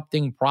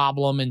corrupting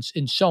problem,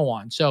 and so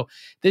on. So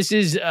this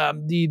is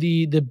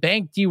the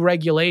bank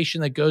deregulation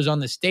that goes on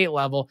the state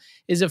level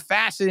is a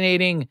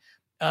fascinating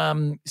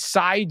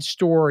side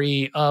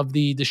story of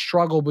the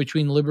struggle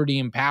between liberty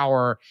and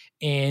power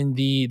and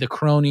the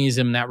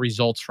cronyism that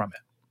results from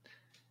it.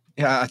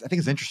 Yeah, I think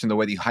it's interesting the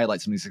way that you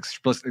highlight some of these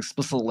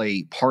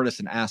explicitly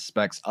partisan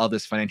aspects of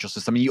this financial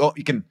system. I mean,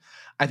 you can.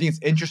 I think it's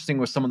interesting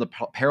with some of the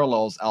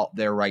parallels out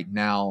there right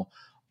now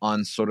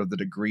on sort of the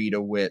degree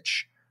to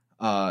which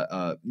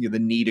the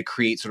need to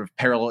create sort of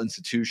parallel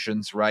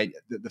institutions, right?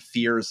 The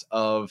fears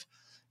of,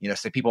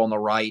 say people on the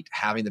right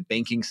having the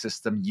banking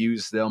system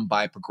use them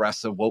by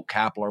progressive woke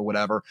capital or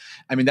whatever.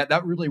 I mean,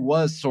 that really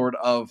was sort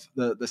of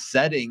the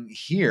setting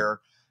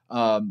here.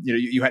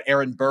 You had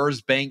Aaron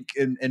Burr's bank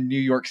in New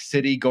York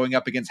City going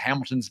up against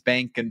Hamilton's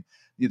bank, and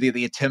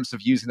the attempts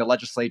of using the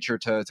legislature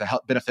to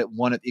help benefit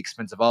one at the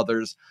expense of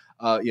others.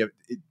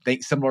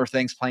 Similar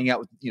things playing out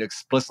with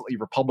explicitly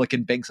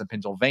Republican banks in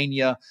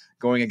Pennsylvania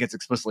going against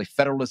explicitly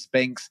Federalist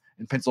banks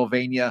in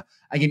Pennsylvania.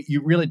 Again,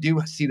 you really do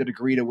see the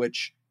degree to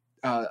which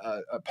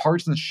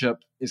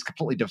partisanship is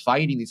completely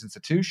dividing these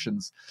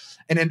institutions.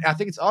 And then I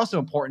think it's also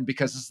important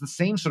because it's the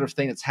same sort of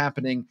thing that's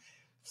happening,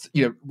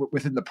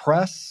 within the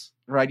press,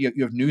 right?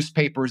 You have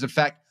newspapers. In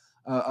fact,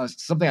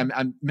 something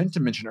I meant to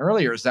mention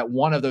earlier is that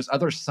one of those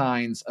other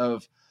signs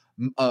of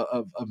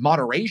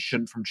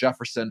moderation from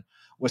Jefferson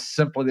was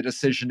simply the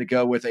decision to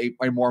go with a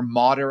more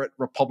moderate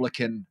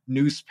Republican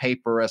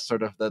newspaper as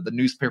sort of the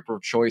newspaper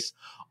of choice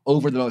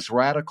over the most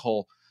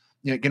radical.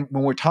 Again,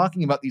 when we're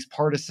talking about these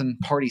partisan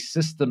party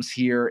systems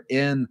here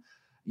in,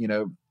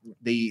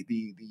 the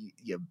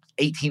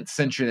 18th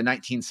century, the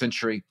 19th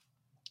century,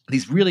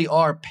 these really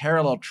are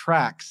parallel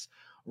tracks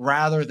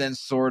rather than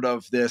sort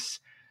of this,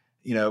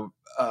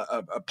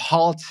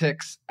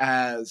 politics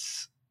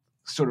as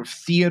sort of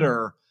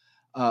theater,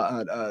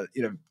 where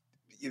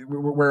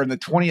in the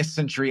 20th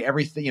century,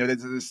 everything,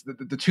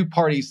 the two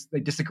parties, they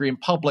disagree in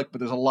public, but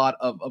there's a lot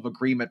of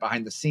agreement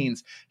behind the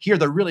scenes. Here,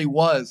 there really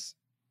was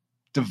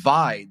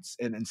divides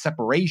and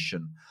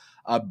separation,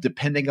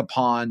 depending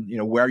upon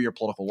where your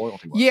political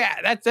loyalty was.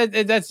 Yeah,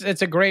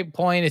 that's a great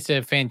point. It's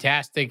a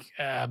fantastic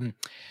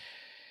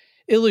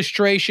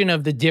illustration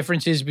of the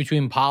differences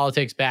between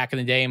politics back in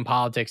the day and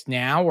politics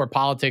now. Where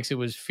politics, it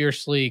was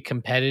fiercely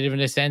competitive in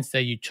a sense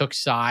that you took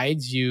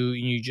sides,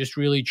 you just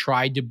really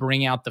tried to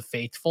bring out the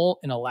faithful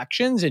in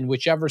elections, and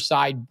whichever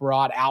side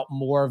brought out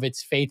more of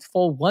its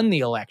faithful won the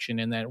election.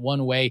 And that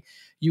one way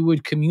you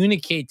would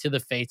communicate to the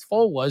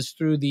faithful was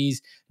through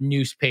these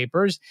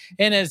newspapers.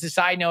 And as a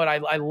side note,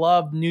 I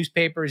love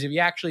newspapers. If you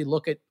actually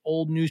look at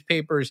old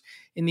newspapers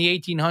in the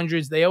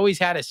 1800s, they always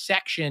had a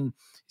section,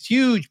 this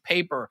huge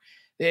paper,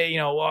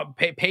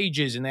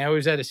 pages, and they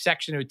always had a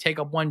section that would take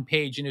up one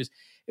page, and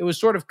it was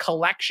sort of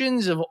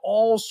collections of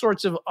all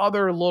sorts of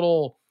other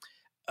little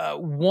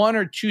 1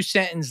 or 2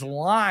 sentence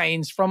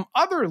lines from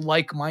other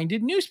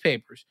like-minded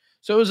newspapers.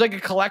 So it was like a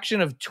collection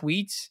of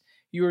tweets.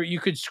 You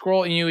could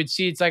scroll and you would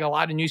see it's like a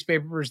lot of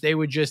newspapers. They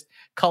would just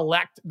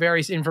collect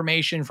various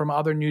information from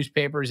other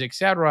newspapers,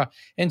 etc.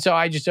 And so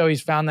I just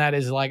always found that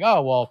as like,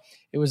 oh well,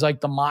 it was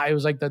like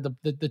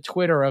the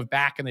Twitter of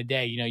back in the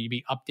day. You'd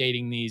be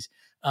updating these.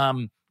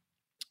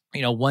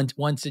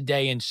 Once a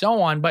day and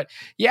so on. But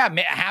yeah,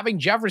 having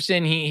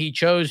Jefferson, he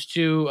chose,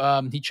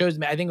 I think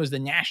it was the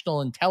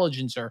National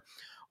Intelligencer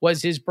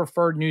was his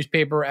preferred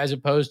newspaper as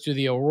opposed to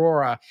the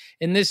Aurora.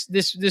 And this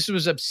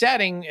was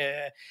upsetting.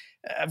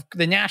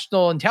 The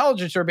National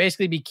Intelligencer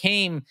basically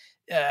became,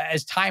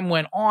 as time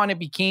went on, it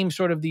became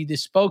sort of the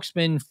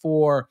spokesman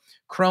for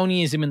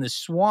cronyism in the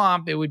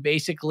swamp. It would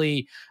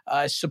basically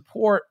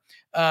support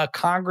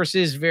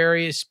Congress's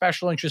various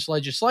special interest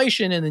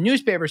legislation in the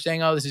newspaper,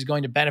 saying, "Oh, this is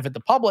going to benefit the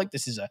public.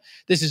 This is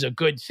a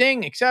good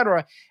thing,"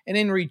 etc. And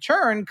in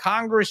return,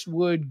 Congress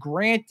would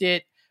grant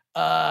it.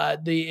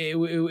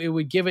 It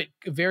would give it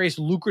various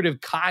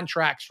lucrative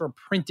contracts for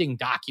printing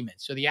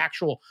documents. So the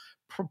actual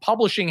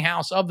publishing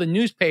house of the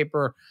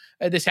newspaper,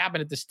 this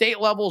happened at the state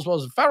level as well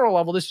as the federal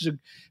level. This is a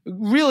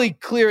really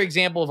clear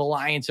example of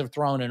alliance of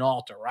throne and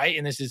altar, right?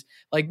 And this is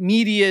like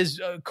media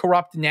is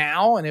corrupt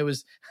now, and it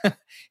was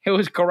it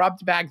was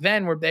corrupt back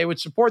then, where they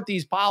would support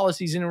these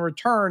policies, and in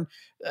return,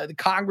 the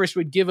Congress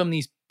would give them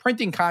these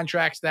printing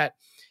contracts that,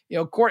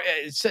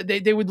 so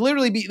they would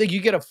literally be like, you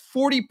get a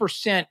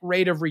 40%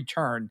 rate of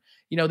return.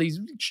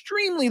 These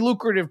extremely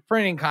lucrative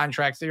printing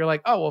contracts that you're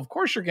like, oh, well, of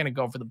course you're going to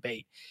go for the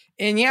bait.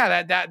 And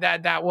yeah,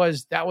 that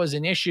was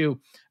an issue.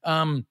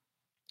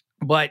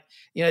 But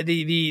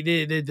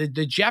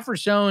the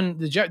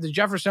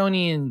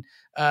Jeffersonian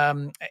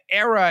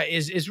era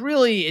is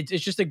really,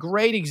 it's just a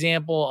great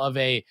example of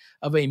a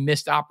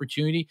missed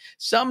opportunity.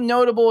 Some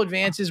notable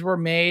advances were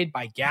made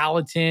by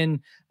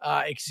Gallatin,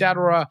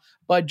 etc.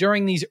 But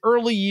during these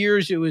early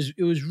years, it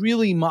was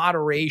really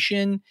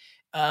moderation.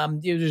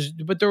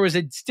 But there was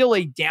still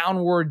a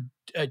downward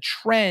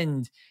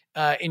trend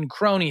in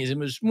cronyism. It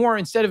was more,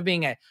 instead of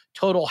being a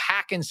total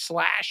hack and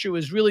slash, it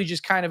was really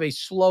just kind of a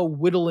slow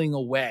whittling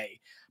away.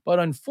 But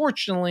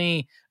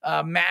unfortunately,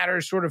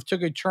 matters sort of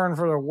took a turn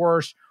for the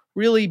worse,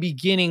 really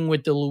beginning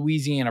with the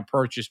Louisiana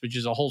Purchase, which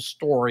is a whole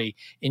story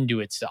into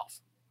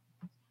itself.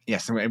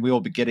 Yes, and we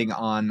will be getting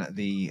on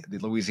the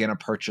Louisiana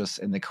Purchase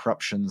and the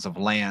corruptions of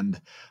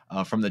land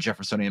from the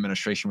Jeffersonian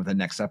administration with the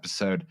next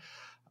episode.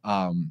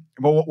 But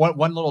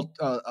one little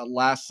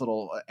last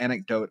little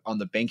anecdote on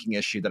the banking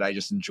issue that I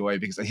just enjoy,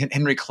 because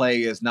Henry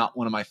Clay is not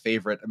one of my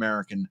favorite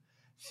American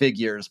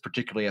figures,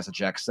 particularly as a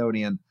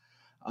Jacksonian.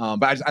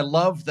 But I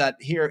love that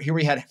here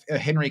we had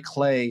Henry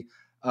Clay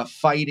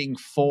fighting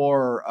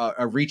for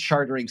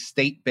rechartering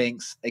state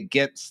banks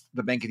against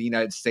the Bank of the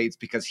United States,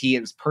 because he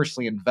is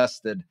personally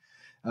invested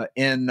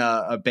in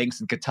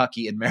banks in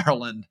Kentucky and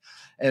Maryland,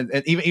 and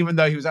even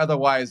though he was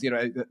otherwise,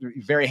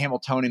 very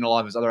Hamiltonian in a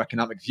lot of his other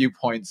economic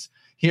viewpoints,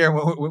 here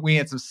we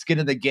had some skin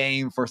in the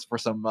game for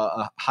some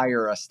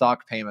higher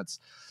stock payments.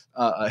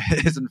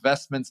 his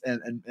investments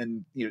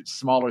in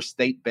smaller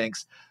state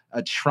banks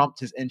trumped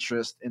his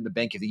interest in the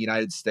Bank of the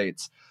United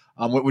States,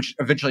 which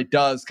eventually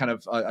does kind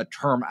of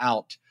term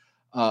out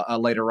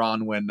later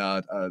on when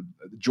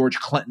George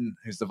Clinton,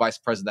 who's the vice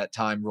president at that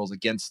time, rules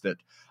against it.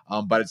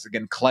 But it's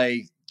again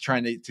Clay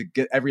trying to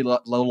get every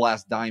little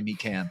last dime he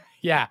can.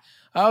 Yeah.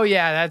 Oh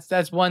yeah.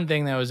 That's one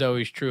thing that was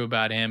always true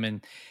about him.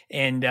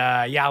 And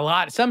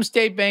some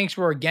state banks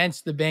were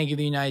against the Bank of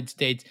the United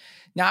States,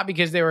 not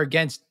because they were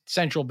against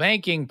central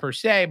banking per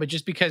se, but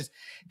just because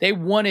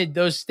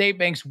those state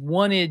banks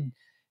wanted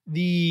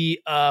the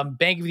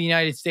Bank of the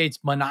United States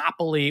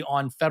monopoly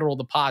on federal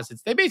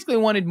deposits. They basically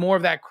wanted more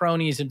of that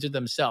cronyism to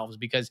themselves,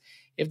 because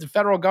if the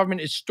federal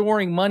government is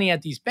storing money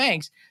at these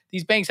banks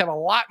have a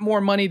lot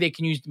more money they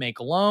can use to make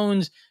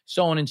loans,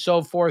 so on and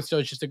so forth. So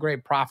it's just a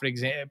great profit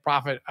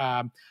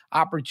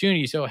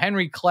opportunity. So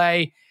Henry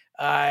Clay,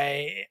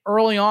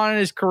 early on in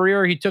his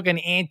career, he took an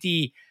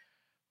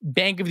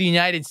anti-Bank of the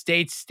United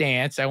States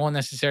stance. I won't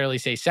necessarily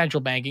say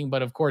central banking,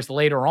 but of course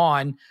later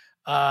on,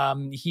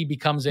 he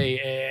becomes an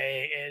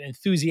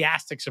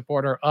enthusiastic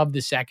supporter of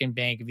the second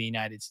Bank of the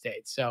United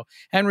States. So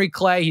Henry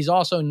Clay, he's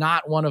also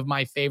not one of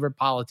my favorite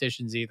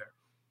politicians either.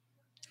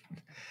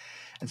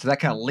 And so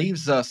that kind of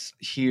leaves us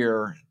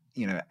here,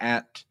 we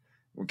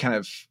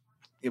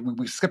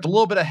skipped a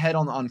little bit ahead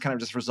on kind of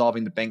just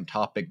resolving the bank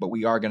topic, but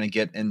we are going to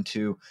get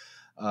into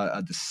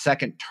the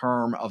second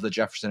term of the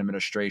Jefferson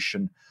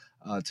administration,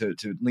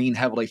 to lean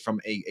heavily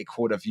from a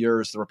quote of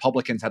yours. The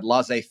Republicans had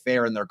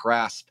laissez-faire in their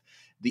grasp.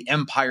 The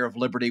empire of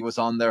liberty was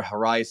on their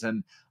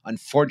horizon.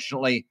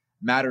 Unfortunately,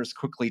 matters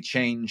quickly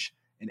change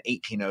in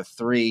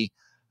 1803.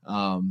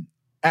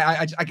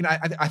 I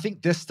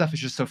think this stuff is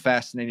just so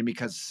fascinating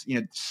because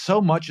so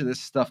much of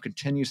this stuff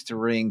continues to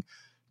ring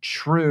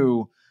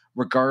true,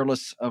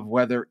 regardless of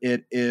whether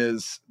it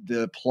is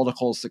the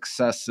political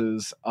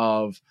successes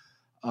of,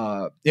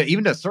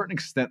 even to a certain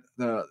extent,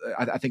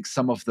 I think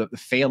some of the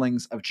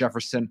failings of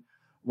Jefferson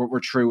were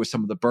true with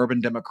some of the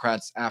Bourbon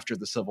Democrats after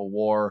the Civil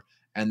War,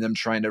 and them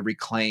trying to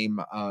reclaim,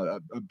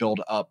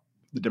 build up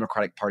the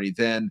Democratic Party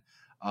then.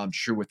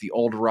 True with the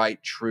old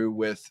right, true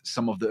with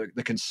some of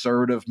the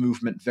conservative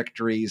movement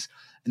victories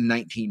in the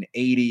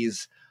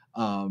 1980s,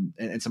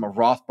 and some of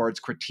Rothbard's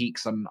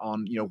critiques on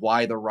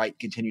why the right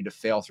continued to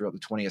fail throughout the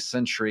 20th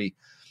century.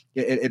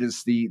 It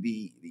is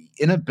the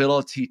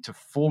inability to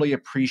fully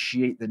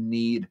appreciate the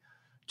need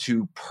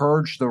to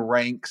purge the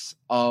ranks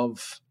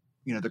of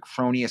the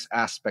cronyist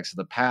aspects of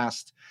the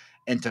past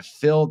and to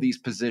fill these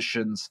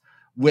positions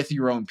with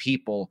your own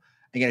people.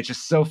 Again, it's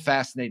just so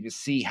fascinating to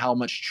see how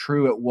much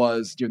true it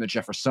was during the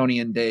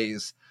Jeffersonian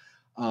days.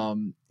 It's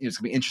going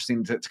to be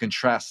interesting to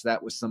contrast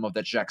that with some of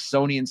the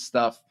Jacksonian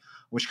stuff,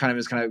 which kind of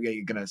is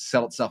going to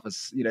sell itself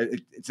as,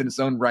 it's in its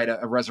own right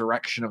a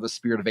resurrection of the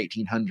spirit of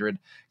 1800.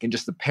 Again,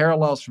 just the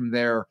parallels from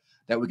there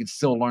that we can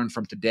still learn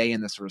from today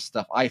in this sort of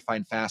stuff, I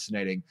find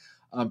fascinating.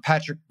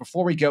 Patrick,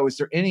 before we go, is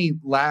there any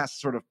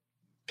last sort of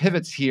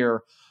pivots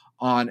here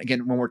on,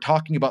 again, when we're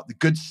talking about the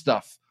good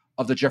stuff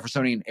of the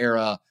Jeffersonian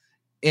era,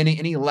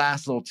 any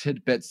last little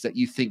tidbits that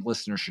you think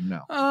listeners should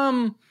know?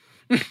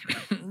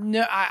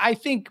 No, I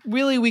think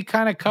really we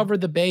kind of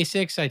covered the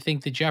basics. I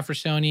think the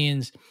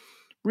Jeffersonians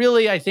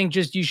really, I think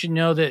just you should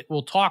know that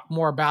we'll talk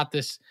more about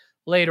this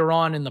later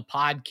on in the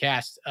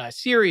podcast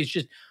series,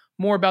 just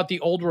more about the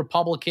old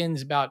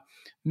Republicans, about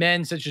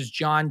men such as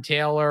John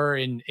Taylor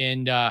and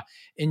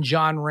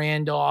John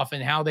Randolph,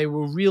 and how they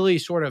were really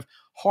sort of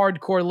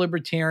hardcore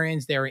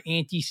libertarians. They were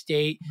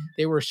anti-state,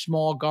 they were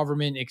small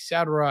government,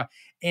 etc.,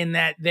 and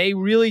that they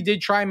really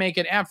did try and make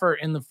an effort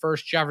in the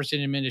first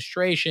Jefferson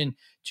administration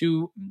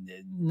to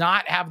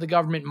not have the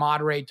government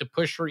moderate, to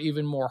push for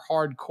even more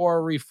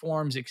hardcore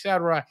reforms,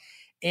 etc.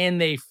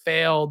 And they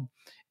failed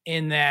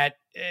in that,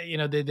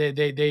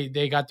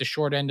 they got the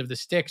short end of the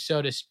stick,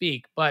 so to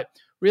speak. But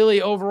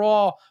really,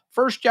 overall,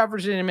 first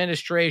Jefferson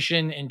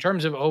administration, in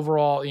terms of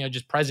overall,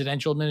 just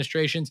presidential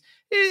administrations,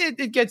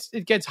 it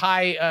gets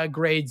high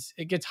grades,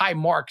 it gets high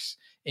marks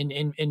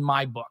in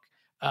my book.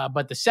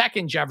 But the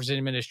second Jefferson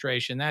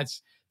administration,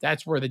 that's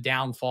where the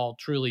downfall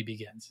truly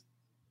begins.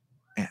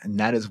 And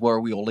that is where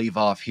we will leave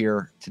off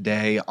here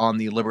today on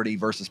the Liberty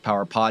versus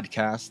Power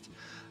podcast.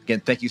 Again,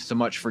 thank you so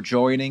much for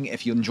joining.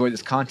 If you enjoy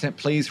this content,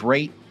 please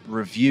rate,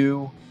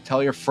 review,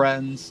 tell your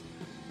friends.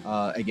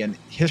 Again,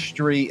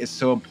 history is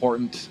so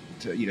important.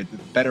 The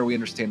better we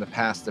understand the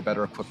past, the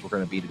better equipped we're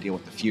going to be to deal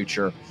with the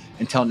future.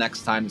 Until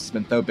next time, this has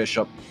been Tho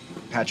Bishop,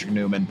 Patrick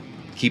Newman.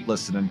 Keep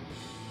listening.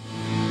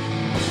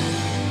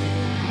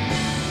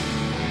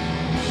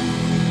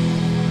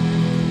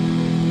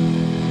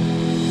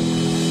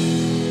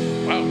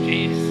 Oh,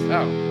 geez.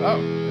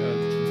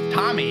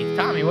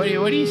 Tommy, what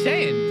are you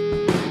saying?